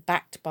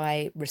backed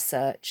by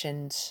research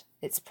and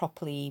it's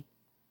properly,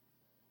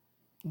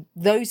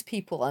 those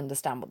people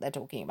understand what they're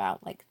talking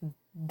about, like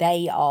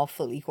they are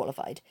fully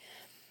qualified.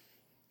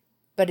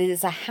 But it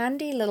is a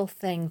handy little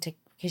thing to,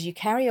 because you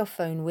carry your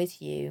phone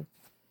with you.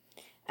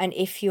 And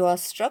if you are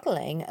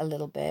struggling a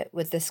little bit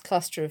with this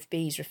cluster of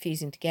bees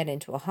refusing to get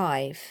into a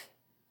hive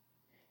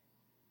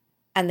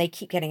and they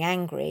keep getting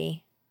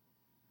angry,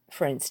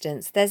 for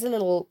instance, there's a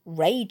little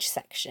rage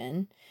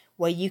section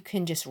where you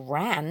can just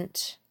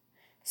rant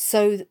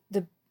so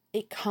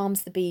it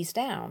calms the bees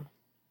down.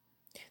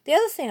 The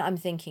other thing I'm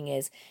thinking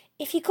is,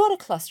 if you've got a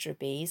cluster of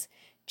bees,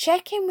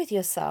 check in with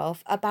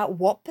yourself about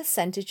what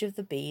percentage of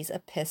the bees are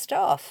pissed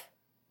off.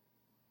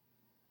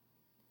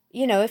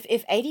 You know,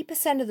 if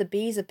 80% of the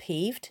bees are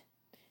peeved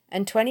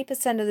and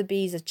 20% of the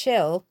bees are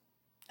chill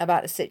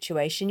about the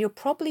situation, you're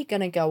probably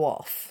going to go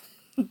off.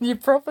 You're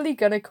probably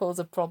going to cause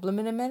a problem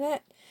in a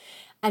minute.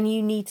 And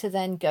you need to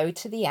then go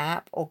to the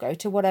app or go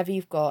to whatever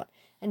you've got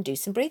and do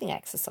some breathing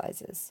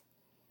exercises.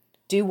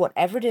 Do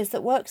whatever it is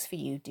that works for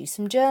you. Do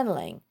some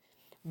journaling.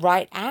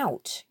 Write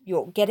out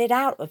get it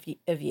out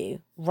of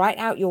you. Write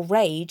out your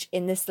rage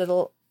in this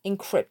little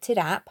encrypted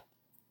app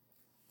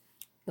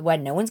where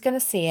no one's going to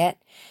see it,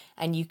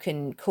 and you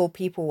can call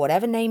people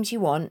whatever names you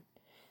want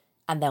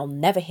and they'll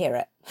never hear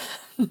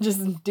it.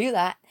 Just do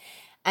that,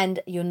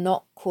 and you're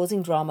not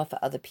causing drama for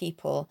other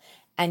people,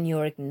 and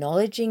you're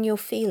acknowledging your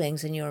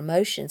feelings and your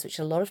emotions, which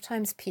a lot of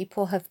times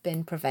people have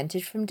been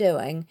prevented from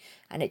doing,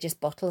 and it just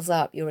bottles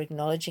up. You're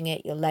acknowledging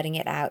it, you're letting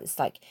it out. It's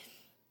like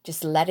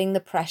just letting the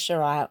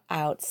pressure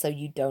out so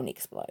you don't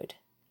explode.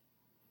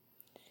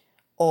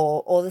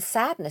 Or the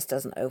sadness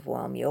doesn't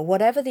overwhelm you, or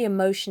whatever the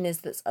emotion is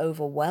that's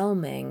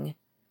overwhelming.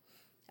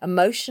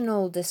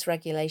 Emotional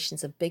dysregulation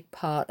is a big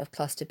part of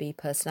cluster B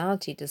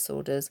personality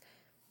disorders.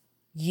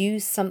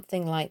 Use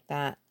something like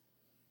that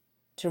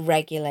to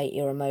regulate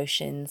your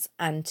emotions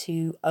and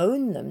to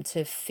own them,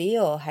 to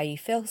feel how you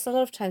feel. Because a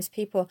lot of times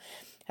people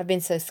have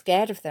been so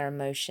scared of their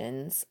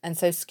emotions and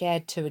so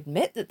scared to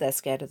admit that they're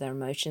scared of their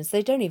emotions,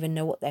 they don't even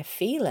know what they're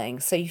feeling.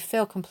 So you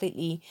feel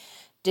completely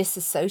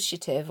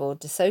disassociative or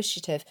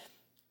dissociative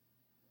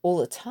all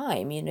the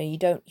time. You know, you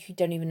don't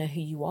even know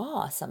who you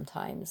are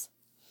sometimes.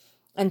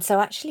 And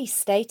so actually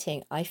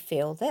stating, I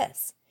feel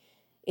this,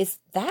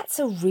 that's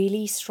a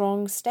really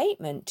strong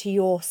statement to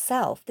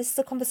yourself. This is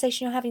a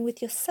conversation you're having with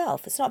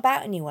yourself. It's not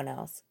about anyone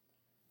else.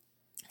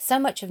 So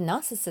much of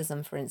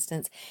narcissism, for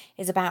instance,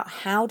 is about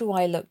how do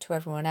I look to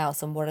everyone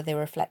else and what are they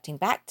reflecting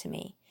back to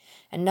me?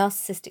 And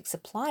narcissistic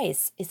supply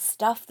is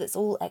stuff that's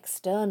all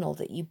external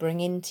that you bring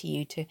into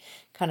you to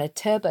kind of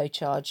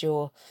turbocharge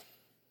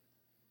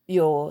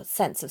your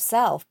sense of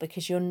self,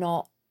 because you're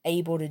not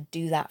able to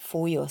do that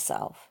for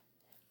yourself.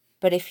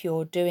 But if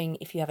you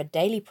have a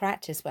daily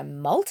practice where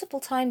multiple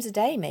times a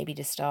day, maybe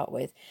to start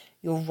with,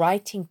 you're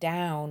writing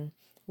down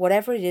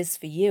whatever it is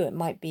for you. It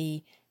might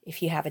be,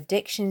 if you have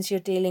addictions you're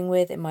dealing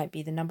with, it might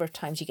be the number of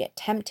times you get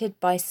tempted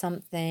by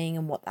something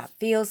and what that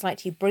feels like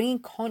to you, bringing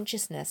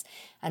consciousness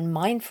and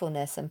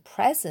mindfulness and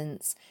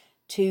presence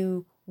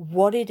to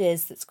what it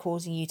is that's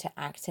causing you to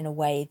act in a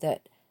way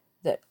that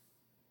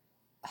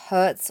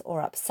hurts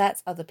or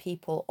upsets other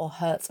people or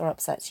hurts or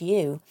upsets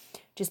you.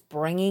 Just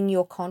bringing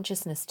your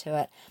consciousness to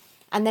it.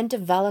 And then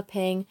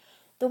developing,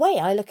 the way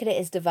I look at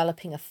it is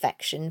developing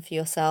affection for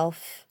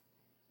yourself.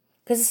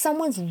 Because if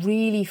someone's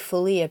really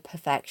fully a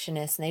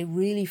perfectionist and they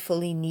really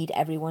fully need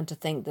everyone to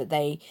think that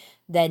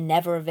they're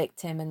never a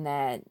victim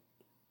and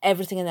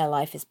everything in their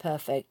life is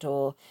perfect,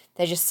 or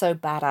they're just so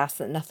badass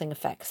that nothing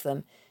affects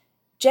them,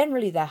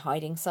 generally they're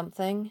hiding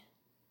something.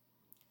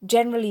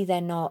 Generally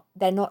they're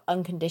not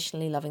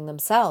unconditionally loving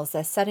themselves.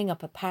 They're setting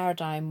up a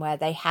paradigm where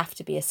they have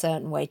to be a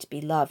certain way to be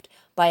loved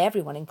by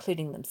everyone,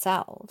 including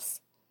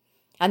themselves.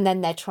 And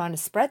then they're trying to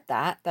spread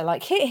that. They're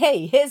like,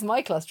 hey, here's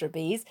my cluster of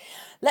bees.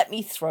 Let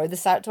me throw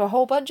this out to a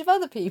whole bunch of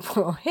other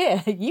people.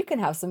 Here, you can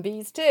have some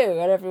bees too.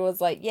 And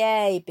everyone's like,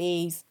 yay,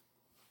 bees.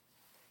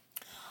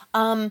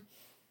 I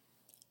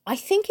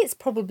think it's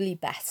probably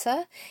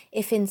better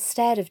if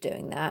instead of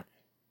doing that,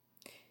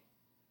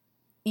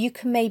 you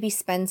can maybe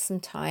spend some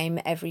time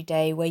every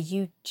day where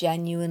you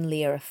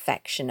genuinely are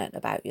affectionate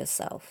about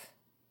yourself.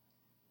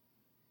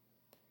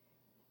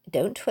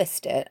 Don't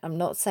twist it. I'm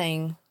not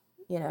saying,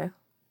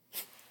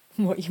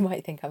 what you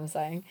might think I'm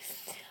saying.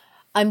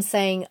 I'm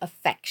saying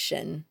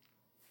affection.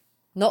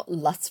 Not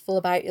lustful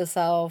about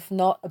yourself,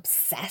 not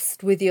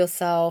obsessed with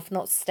yourself,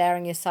 not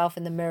staring yourself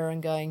in the mirror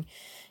and going,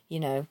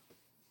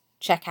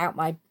 check out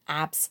my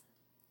abs.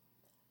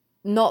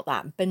 Not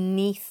that,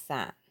 beneath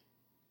that.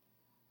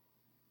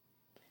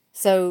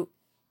 So,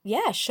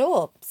 yeah,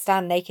 sure,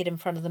 stand naked in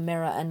front of the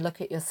mirror and look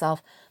at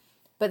yourself.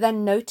 But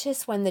then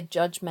notice when the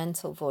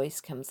judgmental voice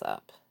comes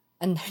up.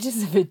 And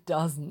notice if it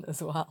doesn't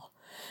as well.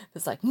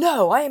 It's like,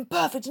 no, I am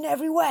perfect in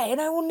every way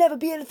and I will never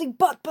be anything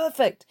but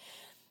perfect.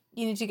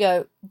 You need to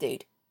go,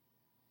 dude,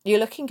 you're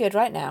looking good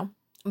right now,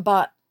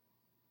 but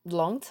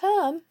long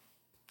term,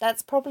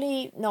 that's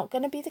probably not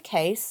going to be the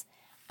case,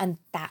 and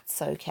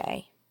that's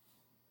okay.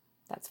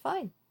 That's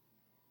fine.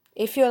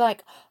 If you're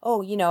like,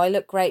 oh, I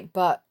look great,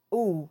 but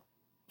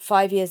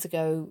 5 years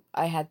ago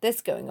I had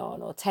this going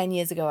on, or 10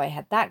 years ago I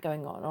had that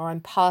going on, or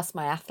I'm past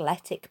my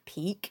athletic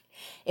peak.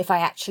 If I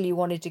actually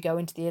wanted to go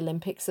into the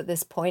Olympics at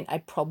this point, I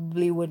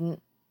probably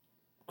wouldn't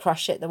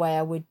crush it the way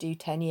I would do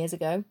 10 years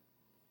ago.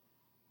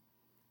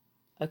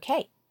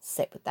 Okay,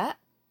 sit with that.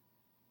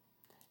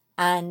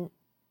 And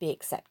be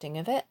accepting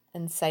of it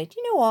and say, do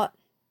you know what?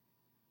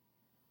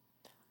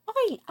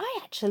 I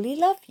actually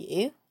love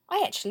you.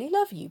 I actually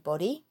love you,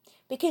 body,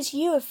 because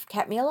you have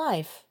kept me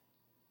alive.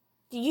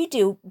 You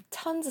do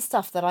tons of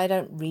stuff that I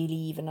don't really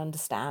even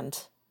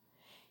understand.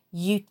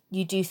 You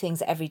do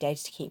things every day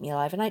to keep me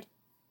alive, and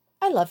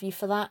I love you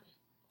for that.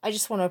 I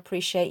just want to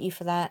appreciate you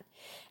for that.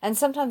 And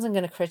sometimes I'm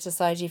going to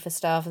criticize you for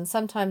stuff, and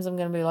sometimes I'm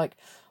going to be like,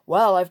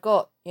 well, I've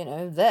got,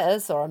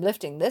 this, or I'm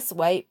lifting this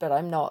weight, but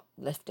I'm not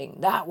lifting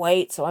that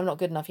weight, so I'm not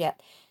good enough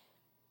yet.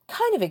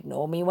 Kind of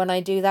ignore me when I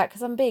do that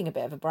because I'm being a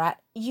bit of a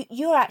brat.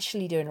 You're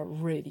actually doing a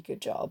really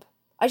good job.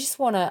 I just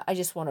want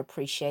to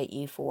appreciate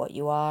you for what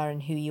you are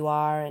and who you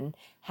are and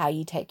how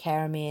you take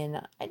care of me, and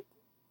I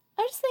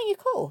just think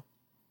you're cool.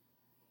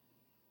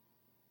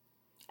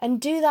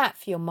 And do that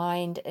for your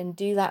mind, and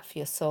do that for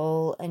your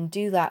soul, and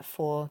do that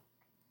for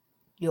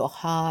your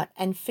heart,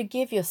 and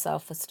forgive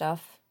yourself for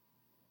stuff.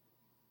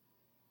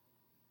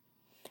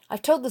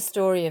 I've told the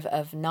story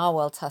of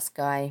Narwhal Tusk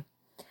Guy.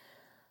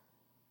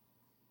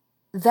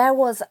 There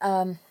was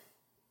a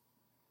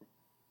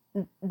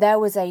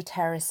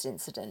terrorist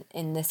incident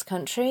in this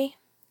country.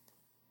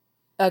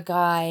 A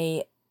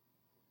guy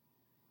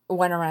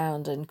went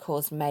around and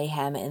caused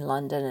mayhem in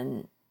London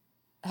and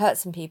hurt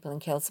some people and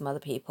killed some other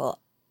people.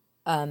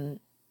 I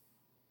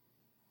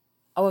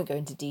won't go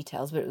into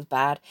details, but it was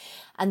bad.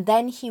 And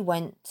then he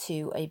went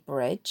to a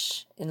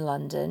bridge in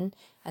London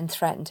and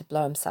threatened to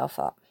blow himself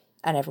up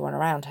and everyone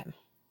around him.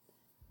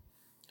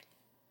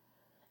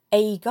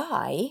 A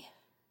guy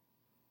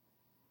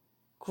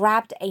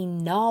grabbed a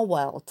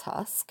narwhal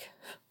tusk.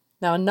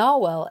 Now, a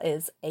narwhal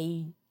is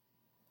a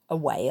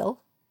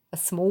whale, a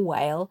small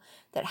whale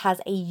that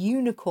has a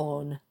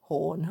unicorn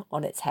horn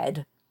on its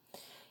head.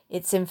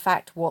 It's in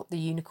fact what the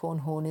unicorn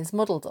horn is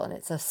modelled on.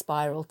 It's a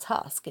spiral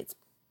tusk. It's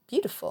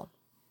beautiful.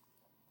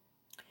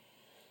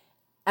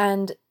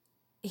 And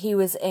he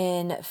was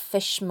in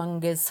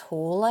Fishmonger's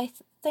Hall, I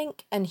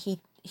think, and he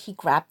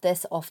grabbed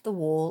this off the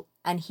wall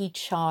and he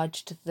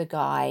charged the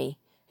guy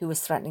who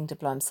was threatening to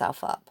blow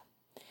himself up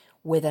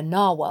with a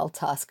narwhal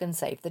tusk and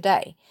saved the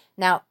day.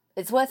 Now,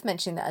 it's worth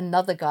mentioning that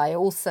another guy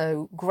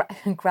also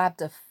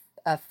grabbed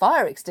a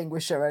fire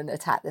extinguisher and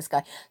attacked this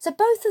guy. So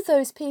both of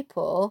those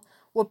people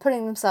were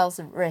putting themselves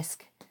at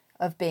risk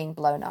of being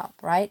blown up,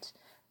 right?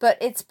 But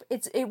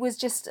it was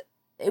just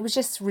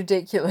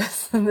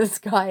ridiculous. This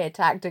guy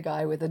attacked a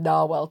guy with a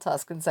narwhal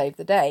tusk and saved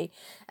the day.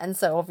 And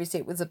so obviously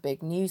it was a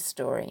big news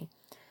story.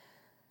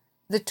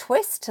 The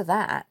twist to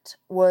that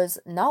was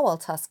Narwhal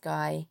Tusk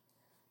Guy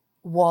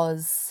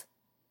was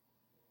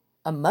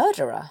a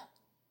murderer.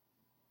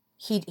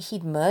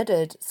 He'd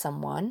murdered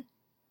someone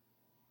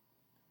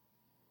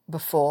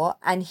before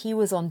and he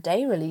was on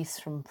day release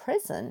from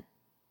prison.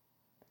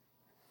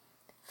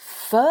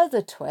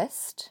 Further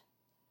twist,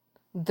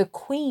 the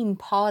Queen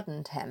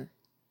pardoned him.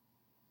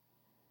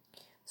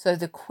 So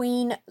the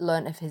Queen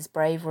learnt of his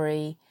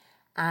bravery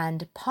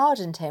and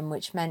pardoned him,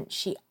 which meant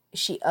she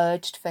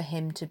urged for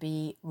him to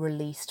be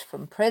released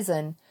from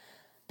prison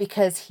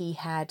because he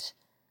had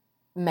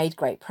made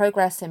great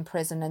progress in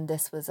prison, and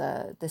this was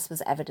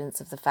evidence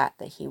of the fact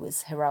that he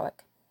was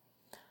heroic.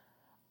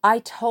 I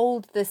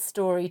told this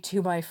story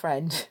to my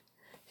friend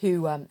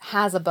who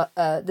has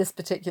this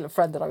particular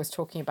friend that I was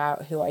talking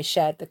about, who I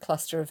shared the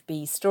cluster of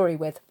bees theory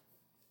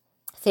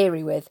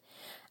with.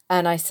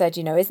 And I said,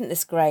 isn't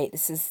this great?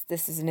 This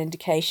is an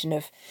indication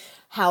of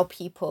how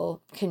people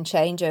can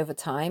change over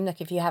time. Like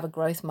if you have a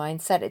growth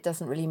mindset, it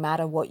doesn't really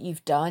matter what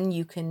you've done.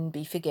 You can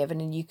be forgiven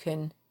and you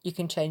can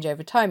change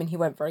over time. And he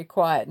went very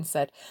quiet and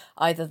said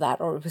either that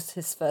or it was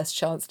his first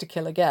chance to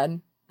kill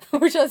again,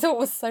 which I thought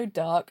was so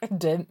dark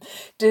and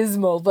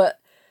dismal. But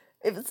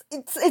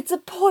it's a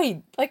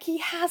point. Like he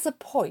has a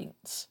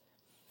point.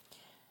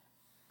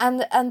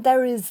 And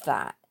there is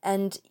that.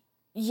 And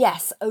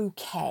yes,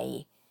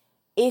 okay.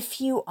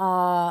 If you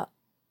are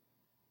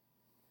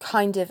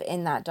kind of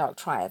in that dark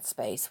triad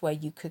space where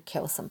you could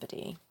kill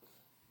somebody,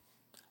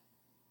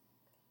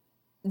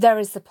 there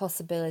is the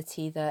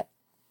possibility that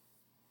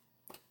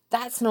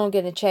that's not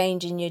going to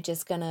change and you're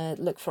just going to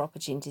look for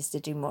opportunities to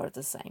do more of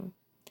the same.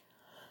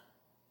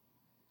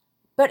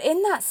 But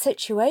in that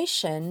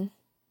situation,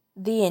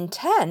 the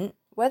intent,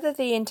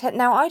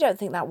 now I don't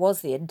think that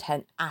was the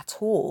intent at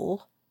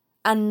all,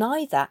 and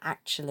neither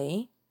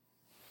actually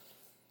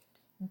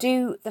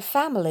do the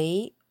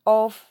family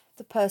of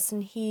the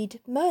person he'd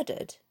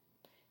murdered.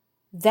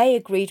 They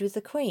agreed with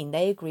the Queen.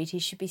 They agreed he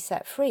should be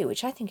set free,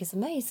 which I think is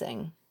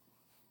amazing.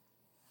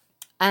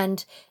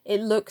 And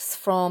it looks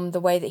from the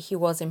way that he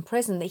was in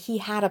prison that he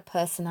had a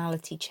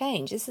personality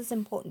change. This is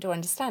important to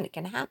understand. It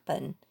can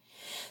happen.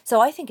 So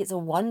I think it's a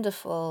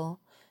wonderful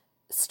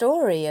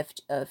story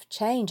of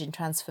change and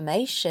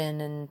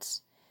transformation and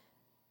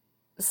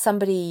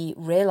somebody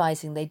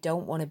realizing they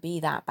don't want to be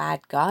that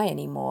bad guy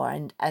anymore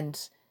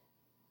and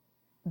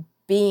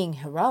being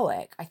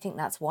heroic. I think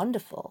that's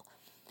wonderful.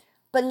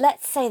 But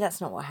let's say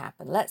that's not what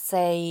happened. Let's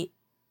say,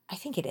 I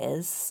think it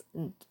is,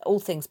 all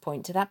things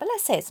point to that, but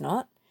let's say it's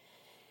not.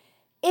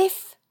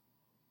 If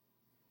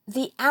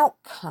the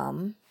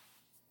outcome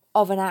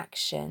of an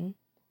action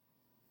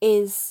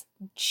is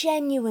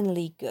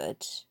genuinely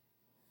good,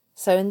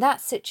 so in that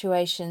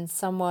situation,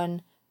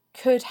 someone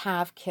could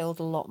have killed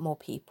a lot more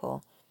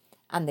people,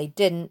 and they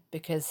didn't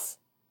because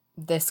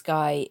this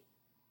guy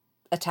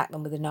attacked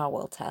them with a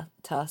narwhal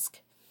tusk.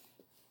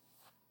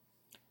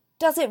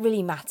 Does it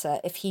really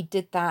matter if he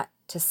did that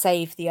to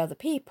save the other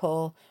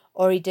people,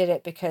 or he did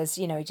it because,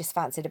 he just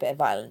fancied a bit of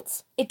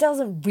violence? It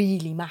doesn't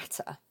really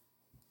matter.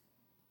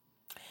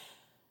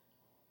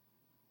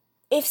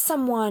 If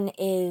someone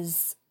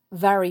is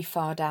very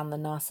far down the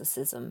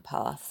narcissism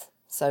path,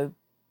 so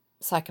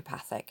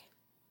psychopathic,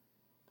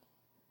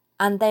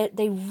 and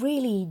they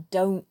really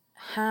don't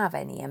have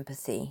any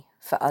empathy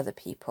for other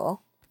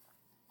people,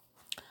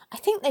 I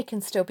think they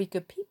can still be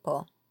good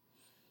people.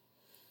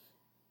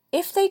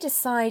 If they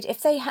decide,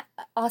 if they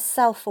are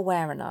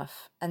self-aware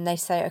enough and they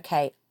say,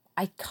 okay,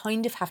 I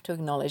kind of have to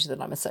acknowledge that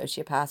I'm a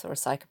sociopath or a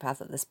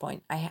psychopath at this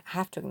point. I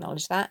have to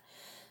acknowledge that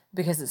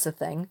because it's a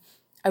thing.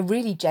 I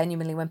really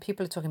genuinely, when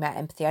people are talking about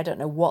empathy, I don't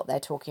know what they're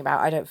talking about.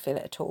 I don't feel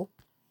it at all.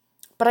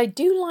 But I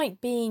do like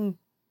being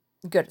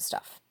good at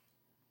stuff.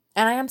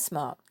 And I am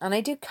smart. And I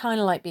do kind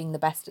of like being the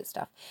best at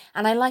stuff.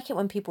 And I like it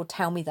when people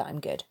tell me that I'm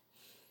good.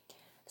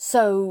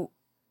 So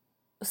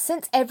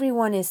since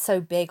everyone is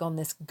so big on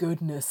this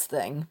goodness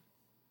thing,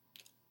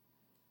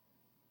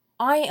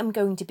 I am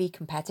going to be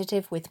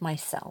competitive with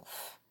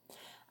myself.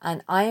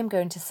 And I am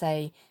going to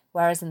say,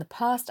 whereas in the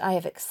past I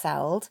have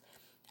excelled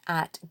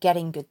at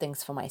getting good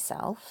things for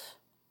myself,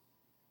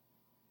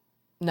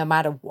 no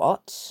matter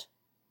what,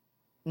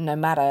 no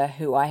matter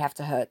who I have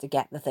to hurt to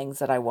get the things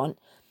that I want,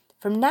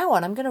 from now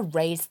on I'm going to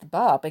raise the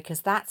bar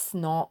because that's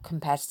not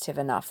competitive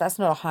enough. That's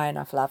not a high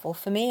enough level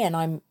for me, and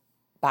I'm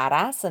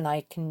badass and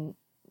I can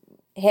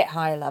hit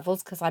higher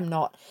levels because I'm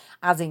not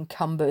as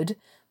encumbered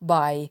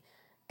by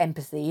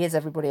empathy as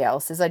everybody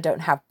else is. I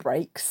don't have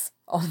brakes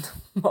on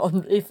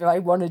if I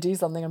want to do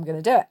something, I'm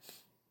going to do it.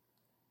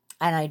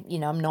 And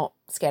I'm not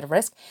scared of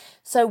risk.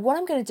 So what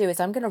I'm going to do is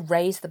I'm going to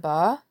raise the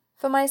bar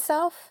for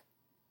myself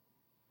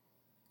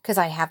because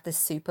I have this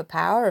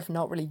superpower of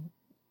not really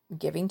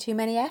giving too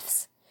many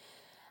Fs.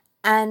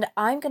 And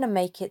I'm going to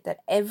make it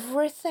that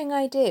everything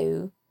I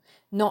do,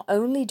 not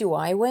only do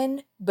I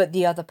win, but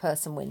the other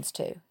person wins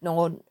too.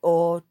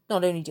 Or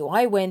not only do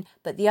I win,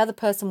 but the other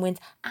person wins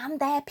and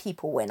their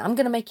people win. I'm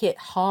going to make it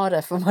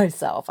harder for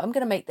myself. I'm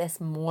going to make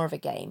this more of a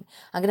game.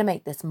 I'm going to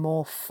make this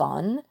more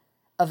fun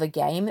of a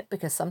game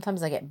because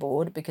sometimes I get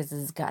bored because this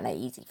is kind of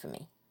easy for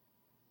me.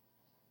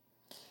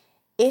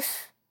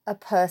 If a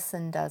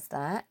person does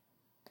that,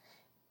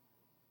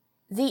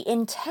 the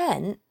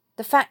intent,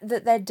 the fact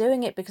that they're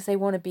doing it because they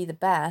want to be the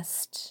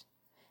best,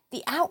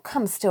 the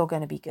outcome's still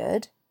going to be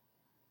good.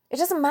 It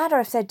doesn't matter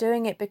if they're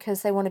doing it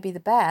because they want to be the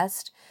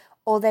best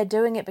or they're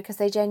doing it because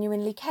they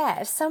genuinely care.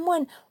 If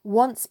someone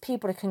wants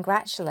people to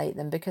congratulate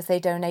them because they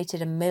donated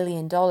 $1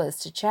 million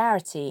to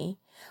charity,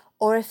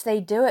 or if they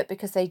do it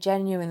because they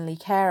genuinely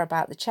care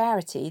about the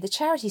charity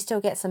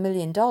still gets $1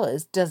 million.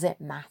 Does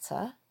it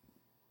matter?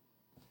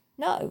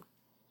 No,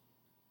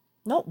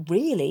 not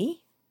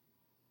really.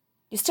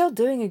 You're still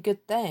doing a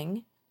good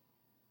thing.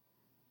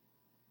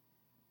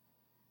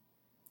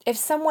 If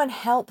someone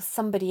helps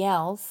somebody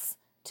else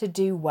to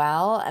do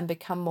well and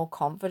become more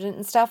confident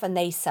and stuff, and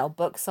they sell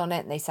books on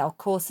it and they sell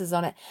courses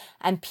on it,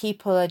 and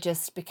people are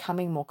just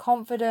becoming more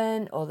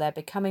confident or they're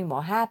becoming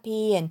more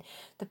happy, and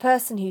the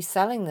person who's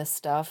selling this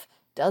stuff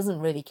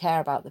doesn't really care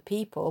about the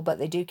people, but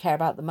they do care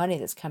about the money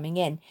that's coming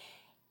in.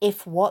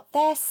 If what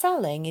they're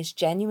selling is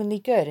genuinely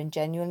good and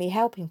genuinely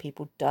helping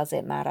people, does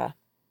it matter?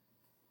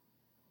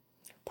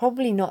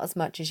 Probably not as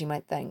much as you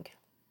might think.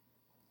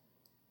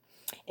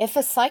 If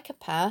a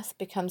psychopath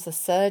becomes a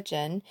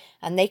surgeon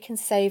and they can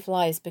save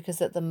lives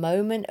because at the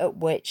moment at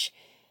which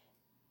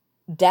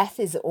death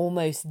is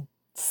almost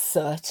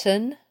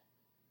certain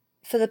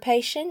for the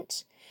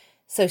patient,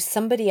 so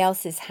somebody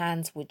else's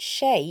hands would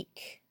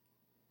shake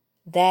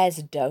Theirs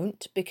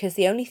don't, because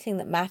the only thing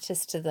that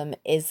matters to them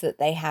is that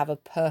they have a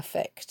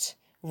perfect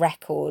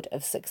record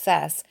of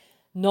success,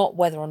 not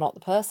whether or not the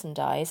person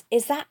dies.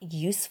 Is that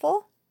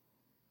useful?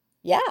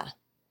 Yeah.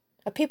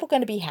 Are people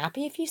going to be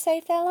happy if you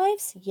save their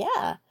lives?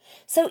 Yeah.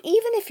 So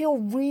even if you're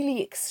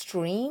really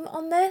extreme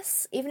on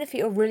this, even if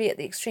you're really at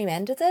the extreme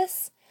end of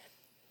this,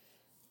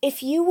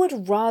 if you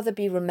would rather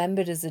be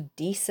remembered as a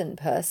decent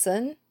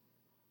person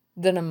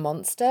than a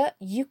monster,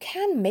 you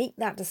can make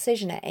that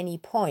decision at any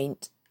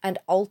point and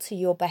alter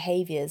your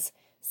behaviors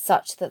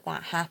such that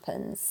that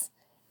happens,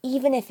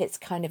 even if it's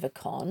kind of a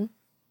con.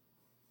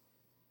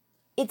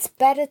 It's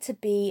better to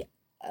be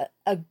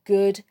a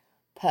good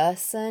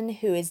person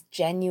who is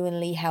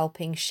genuinely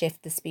helping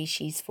shift the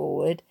species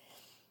forward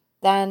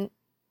than,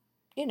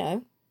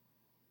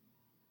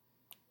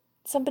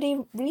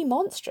 somebody really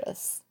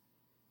monstrous.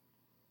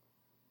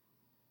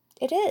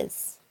 It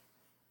is.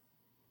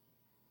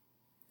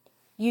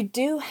 You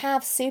do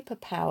have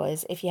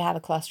superpowers if you have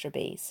a cluster of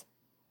bees.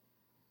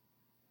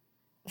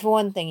 For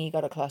one thing, you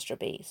got a cluster of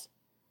bees.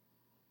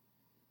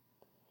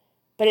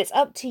 But it's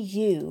up to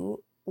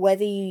you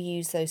whether you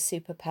use those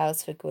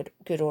superpowers for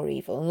good or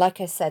evil. And like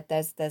I said,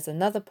 there's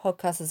another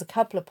podcast, there's a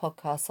couple of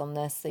podcasts on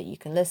this that you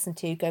can listen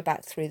to, go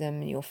back through them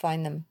and you'll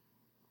find them.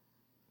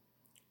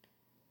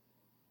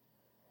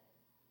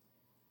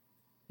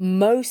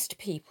 Most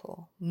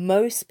people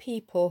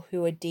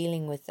who are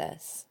dealing with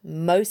this,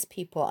 most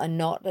people are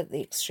not at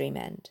the extreme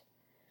end.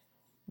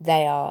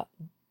 They are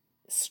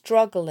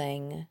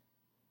struggling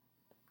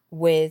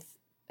with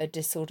a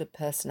disordered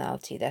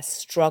personality. They're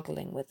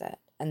struggling with it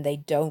and they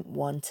don't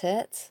want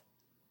it.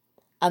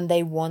 And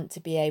they want to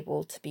be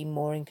able to be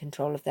more in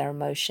control of their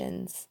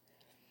emotions.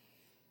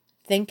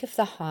 Think of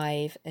the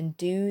hive and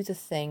do the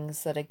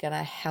things that are going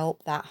to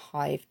help that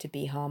hive to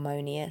be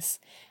harmonious.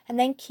 And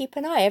then keep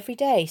an eye every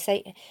day.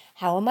 Say,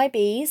 how are my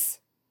bees?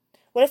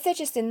 What if they're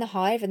just in the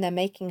hive and they're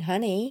making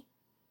honey?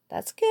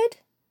 That's good.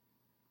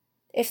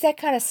 If they're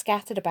kind of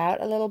scattered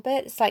about a little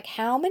bit, it's like,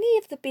 how many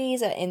of the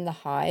bees are in the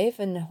hive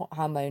and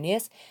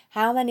harmonious?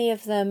 How many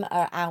of them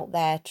are out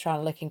there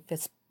looking for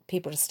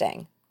people to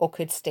sting or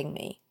could sting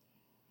me?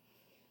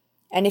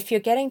 And if you're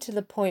getting to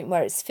the point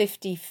where it's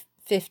 50-50,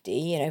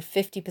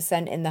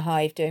 50% in the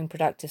hive doing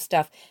productive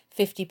stuff,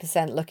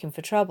 50% looking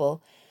for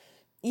trouble,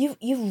 you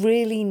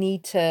really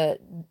need to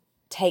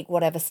take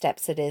whatever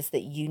steps it is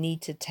that you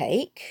need to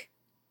take,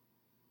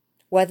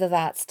 whether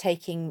that's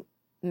taking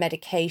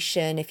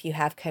medication if you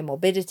have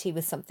comorbidity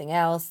with something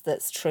else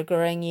that's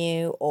triggering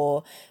you,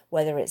 or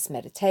whether it's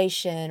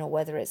meditation, or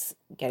whether it's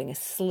getting a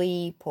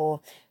sleep, or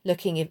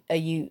looking if are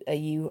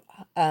you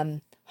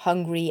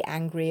hungry,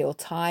 angry, or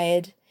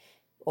tired,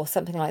 or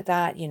something like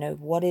that.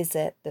 What is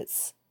it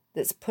that's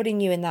putting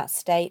you in that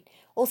state?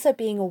 Also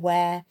being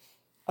aware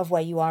of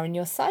where you are in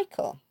your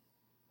cycle.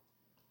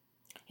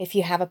 If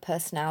you have a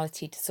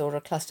personality disorder,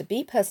 a cluster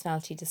B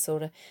personality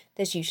disorder,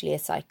 there's usually a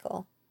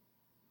cycle.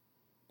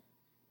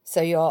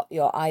 So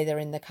you're either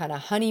in the kind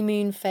of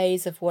honeymoon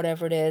phase of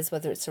whatever it is,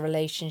 whether it's a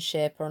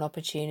relationship or an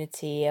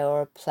opportunity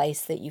or a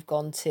place that you've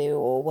gone to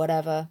or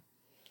whatever.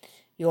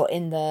 You're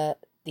in the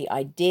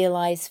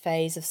idealized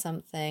phase of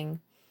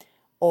something,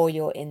 or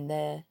you're in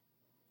the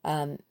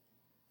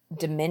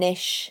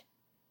diminish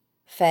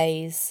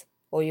phase,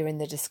 or you're in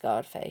the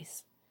discard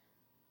phase.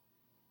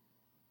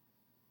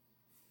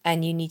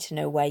 And you need to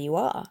know where you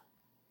are.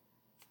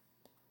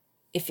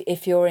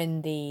 If you're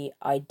in the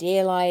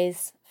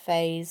idealize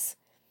phase,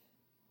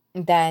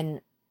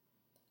 then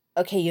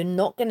okay, you're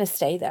not going to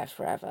stay there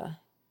forever.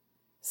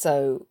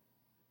 So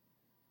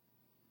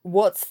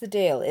what's the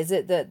deal? Is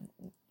it that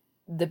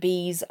the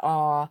bees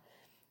they're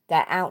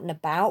out and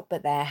about,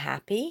 but they're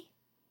happy,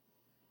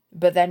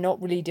 but they're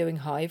not really doing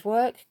hive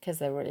work? Because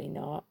they're really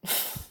not.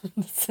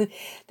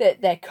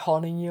 They're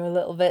conning you a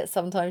little bit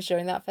sometimes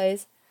during that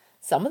phase.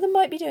 Some of them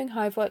might be doing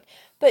hive work,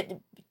 but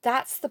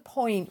that's the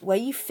point where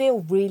you feel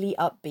really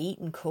upbeat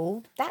and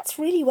cool. That's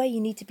really where you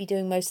need to be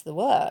doing most of the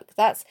work.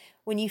 That's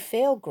when you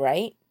feel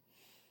great.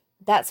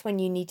 That's when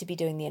you need to be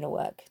doing the inner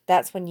work.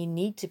 That's when you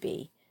need to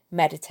be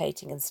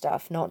meditating and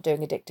stuff, not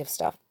doing addictive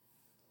stuff.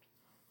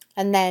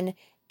 And then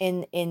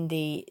in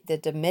the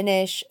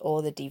diminish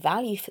or the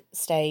devalue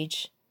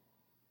stage,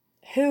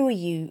 who are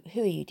you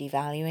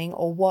devaluing,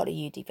 or what are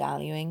you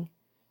devaluing?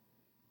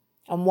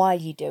 And why are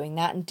you doing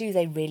that? And do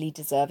they really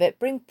deserve it?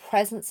 Bring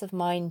presence of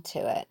mind to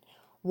it.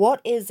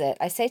 What is it?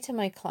 I say to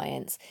my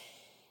clients,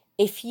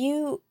 if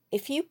you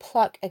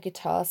pluck a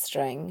guitar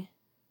string,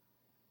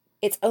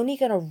 it's only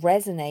going to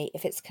resonate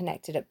if it's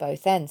connected at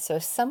both ends. So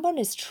if someone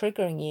is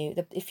triggering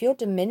you, if you're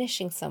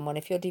diminishing someone,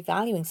 if you're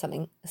devaluing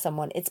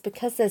someone, it's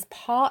because there's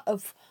part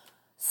of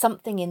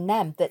something in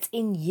them that's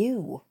in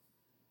you.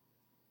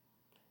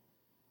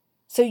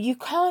 So you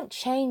can't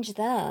change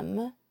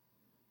them,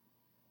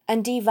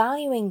 and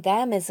devaluing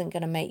them isn't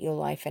going to make your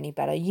life any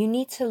better. You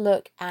need to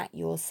look at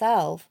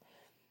yourself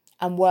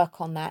and work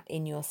on that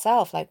in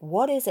yourself. Like,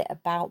 what is it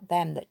about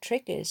them that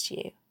triggers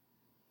you?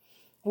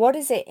 What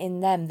is it in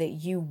them that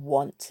you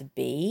want to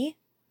be,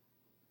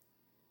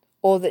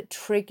 or that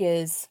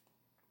triggers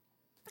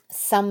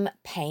some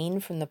pain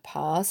from the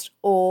past,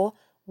 or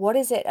what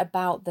is it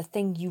about the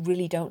thing you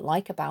really don't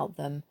like about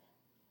them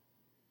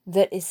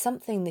that is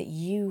something that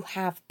you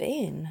have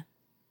been?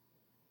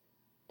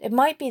 It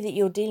might be that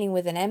you're dealing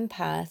with an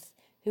empath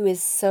who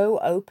is so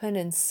open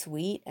and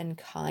sweet and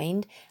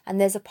kind, and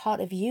there's a part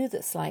of you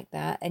that's like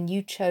that, and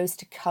you chose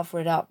to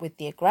cover it up with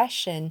the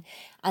aggression,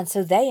 and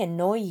so they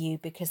annoy you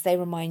because they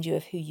remind you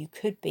of who you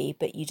could be,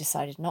 but you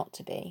decided not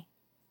to be.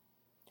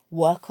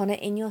 Work on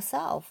it in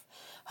yourself.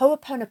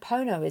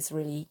 Ho'oponopono is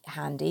really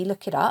handy.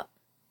 Look it up.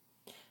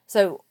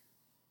 So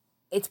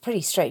it's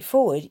pretty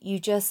straightforward. You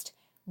just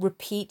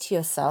repeat to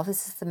yourself.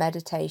 This is the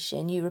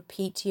meditation. You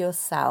repeat to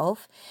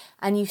yourself,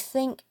 and you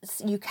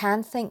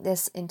can think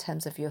this in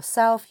terms of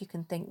yourself. You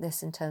can think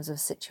this in terms of a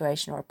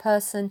situation or a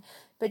person,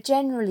 but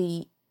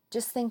generally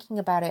just thinking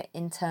about it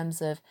in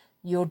terms of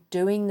you're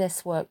doing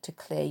this work to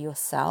clear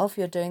yourself.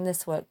 You're doing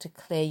this work to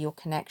clear your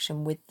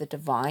connection with the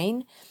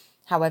divine,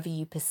 however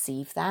you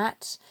perceive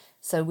that.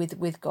 So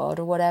with God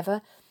or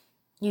whatever,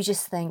 you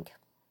just think,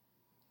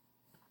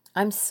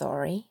 I'm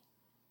sorry.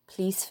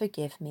 Please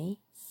forgive me.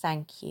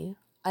 Thank you.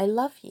 I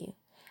love you.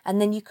 And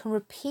then you can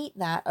repeat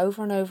that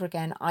over and over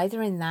again,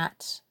 either in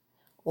that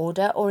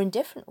order or in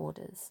different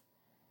orders.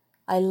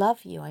 I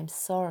love you. I'm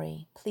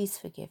sorry. Please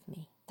forgive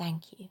me.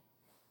 Thank you.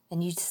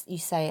 And you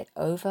say it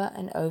over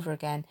and over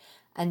again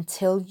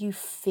until you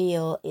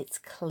feel it's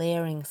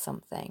clearing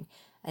something,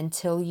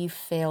 until you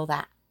feel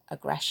that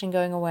aggression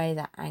going away,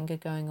 that anger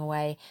going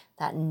away,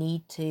 that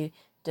need to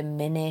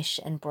diminish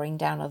and bring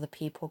down other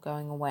people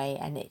going away,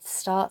 and it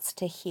starts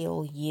to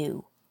heal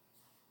you.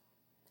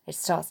 It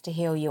starts to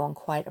heal you on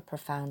quite a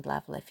profound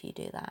level if you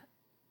do that.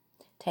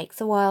 Takes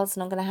a while, it's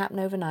not going to happen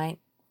overnight,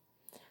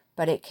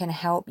 but it can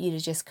help you to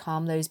just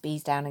calm those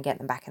bees down and get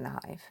them back in the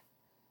hive.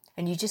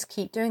 And you just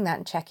keep doing that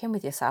and check in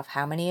with yourself.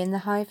 How many are in the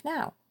hive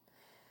now?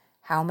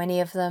 How many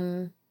of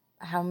them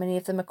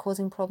are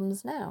causing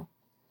problems now?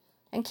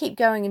 And keep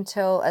going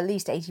until at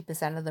least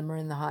 80% of them are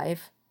in the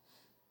hive.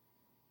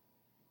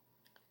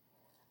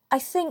 I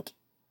think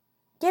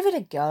give it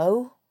a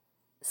go.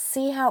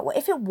 See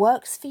if it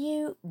works for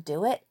you,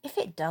 do it. If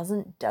it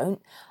doesn't,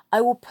 don't.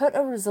 I will put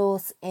a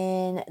resource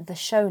in the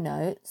show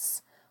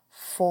notes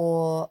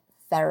for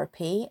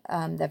therapy.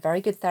 They're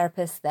very good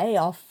therapists. They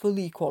are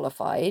fully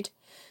qualified.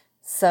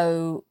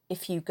 So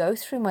if you go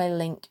through my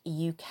link,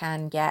 you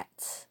can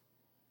get,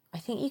 I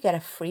think you get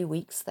a free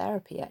week's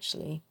therapy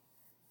actually.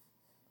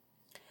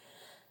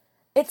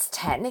 It's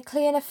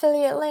technically an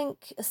affiliate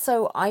link,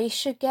 so I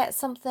should get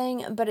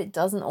something, but it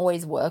doesn't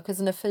always work as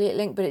an affiliate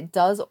link, but it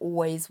does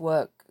always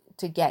work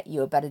to get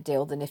you a better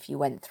deal than if you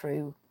went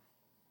through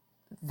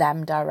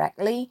them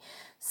directly.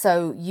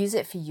 So use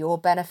it for your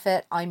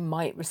benefit. I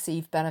might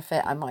receive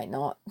benefit, I might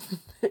not.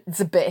 It's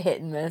a bit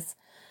hit and miss.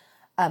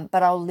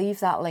 But I'll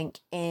leave that link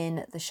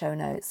in the show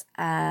notes.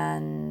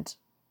 And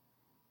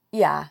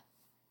yeah,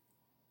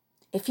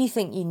 if you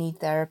think you need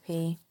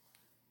therapy,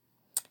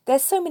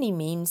 there's so many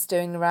memes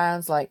doing the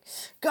rounds like,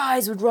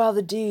 guys would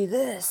rather do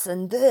this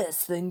and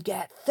this than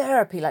get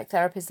therapy. Like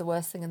therapy is the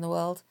worst thing in the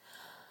world.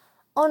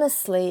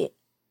 Honestly,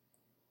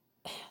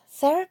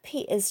 therapy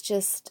is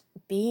just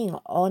being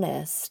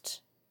honest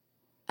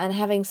and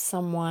having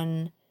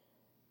someone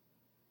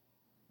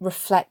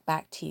reflect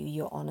back to you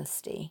your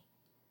honesty.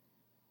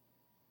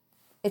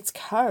 It's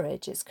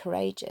courage. It's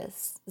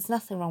courageous. There's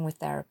nothing wrong with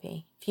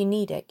therapy. If you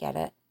need it, get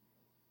it.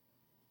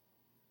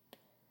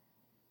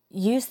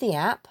 Use the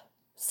app.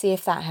 See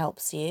if that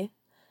helps you.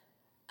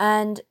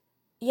 And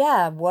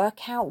yeah,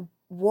 work out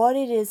what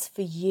it is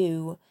for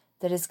you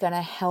that is going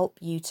to help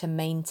you to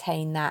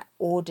maintain that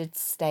ordered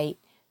state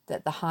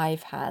that the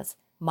hive has.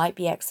 Might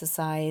be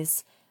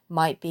exercise,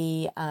 might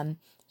be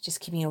just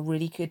keeping a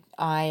really good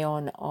eye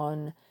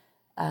on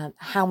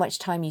how much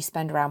time you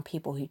spend around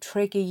people who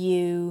trigger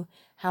you,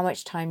 how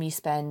much time you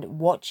spend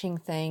watching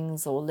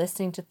things or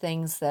listening to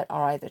things that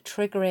are either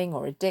triggering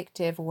or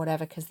addictive or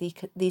whatever, because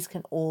these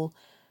can all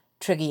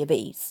trigger your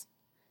bees.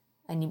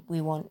 And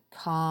we want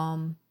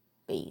calm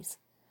bees.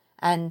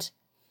 And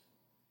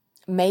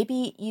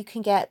maybe you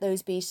can get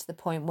those bees to the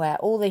point where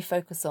all they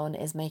focus on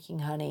is making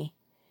honey,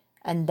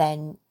 and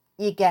then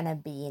you're gonna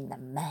be in the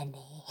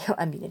money.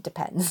 I mean, it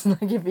depends.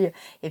 Like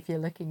if you're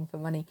looking for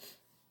money,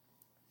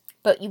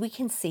 but we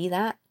can see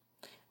that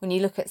when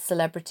you look at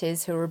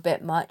celebrities who are a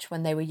bit much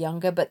when they were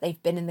younger, but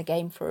they've been in the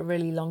game for a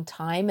really long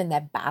time and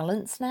they're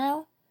balanced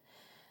now.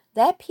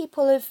 They're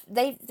people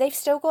they've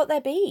still got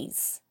their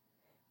bees,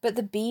 but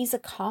the bees are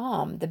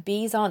calm. The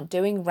bees aren't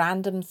doing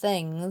random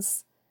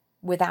things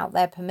without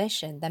their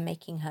permission. They're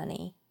making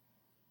honey.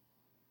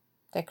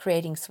 They're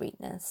creating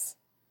sweetness.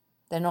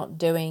 They're not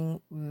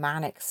doing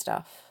manic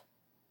stuff.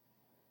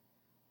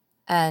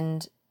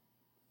 And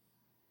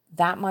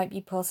that might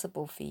be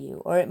possible for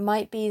you. Or it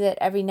might be that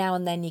every now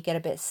and then you get a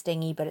bit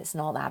stingy, but it's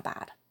not that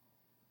bad.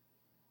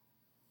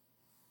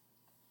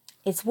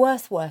 It's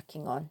worth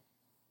working on.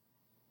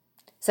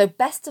 So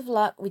best of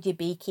luck with your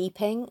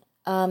beekeeping.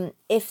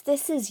 If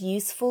this is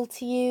useful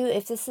to you,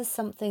 if this is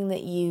something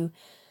that you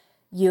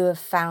you have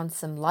found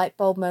some light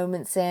bulb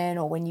moments in,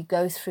 or when you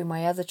go through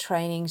my other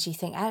trainings, you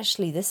think,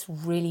 actually, this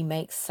really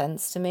makes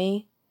sense to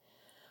me,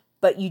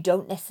 but you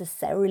don't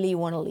necessarily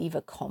want to leave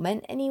a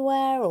comment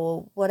anywhere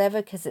or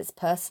whatever because it's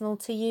personal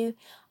to you,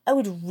 I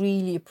would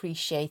really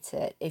appreciate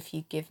it if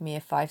you give me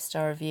a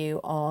 5-star review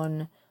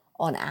on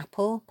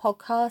Apple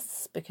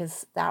Podcasts,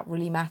 because that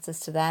really matters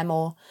to them.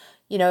 Or,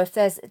 if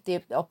there's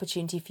the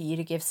opportunity for you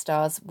to give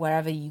stars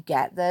wherever you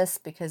get this,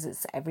 because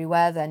it's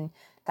everywhere, then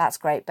that's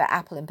great. But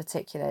Apple in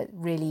particular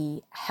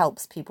really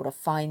helps people to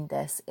find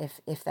this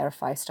if they're a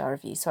 5-star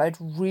review. So I'd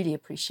really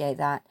appreciate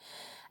that.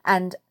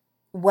 And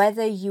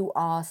whether you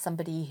are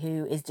somebody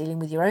who is dealing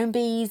with your own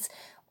bees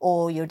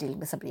or you're dealing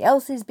with somebody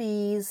else's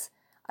bees,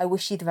 I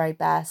wish you the very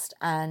best,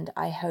 and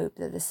I hope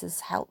that this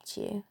has helped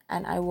you,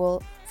 and I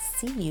will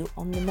see you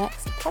on the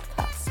next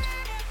podcast.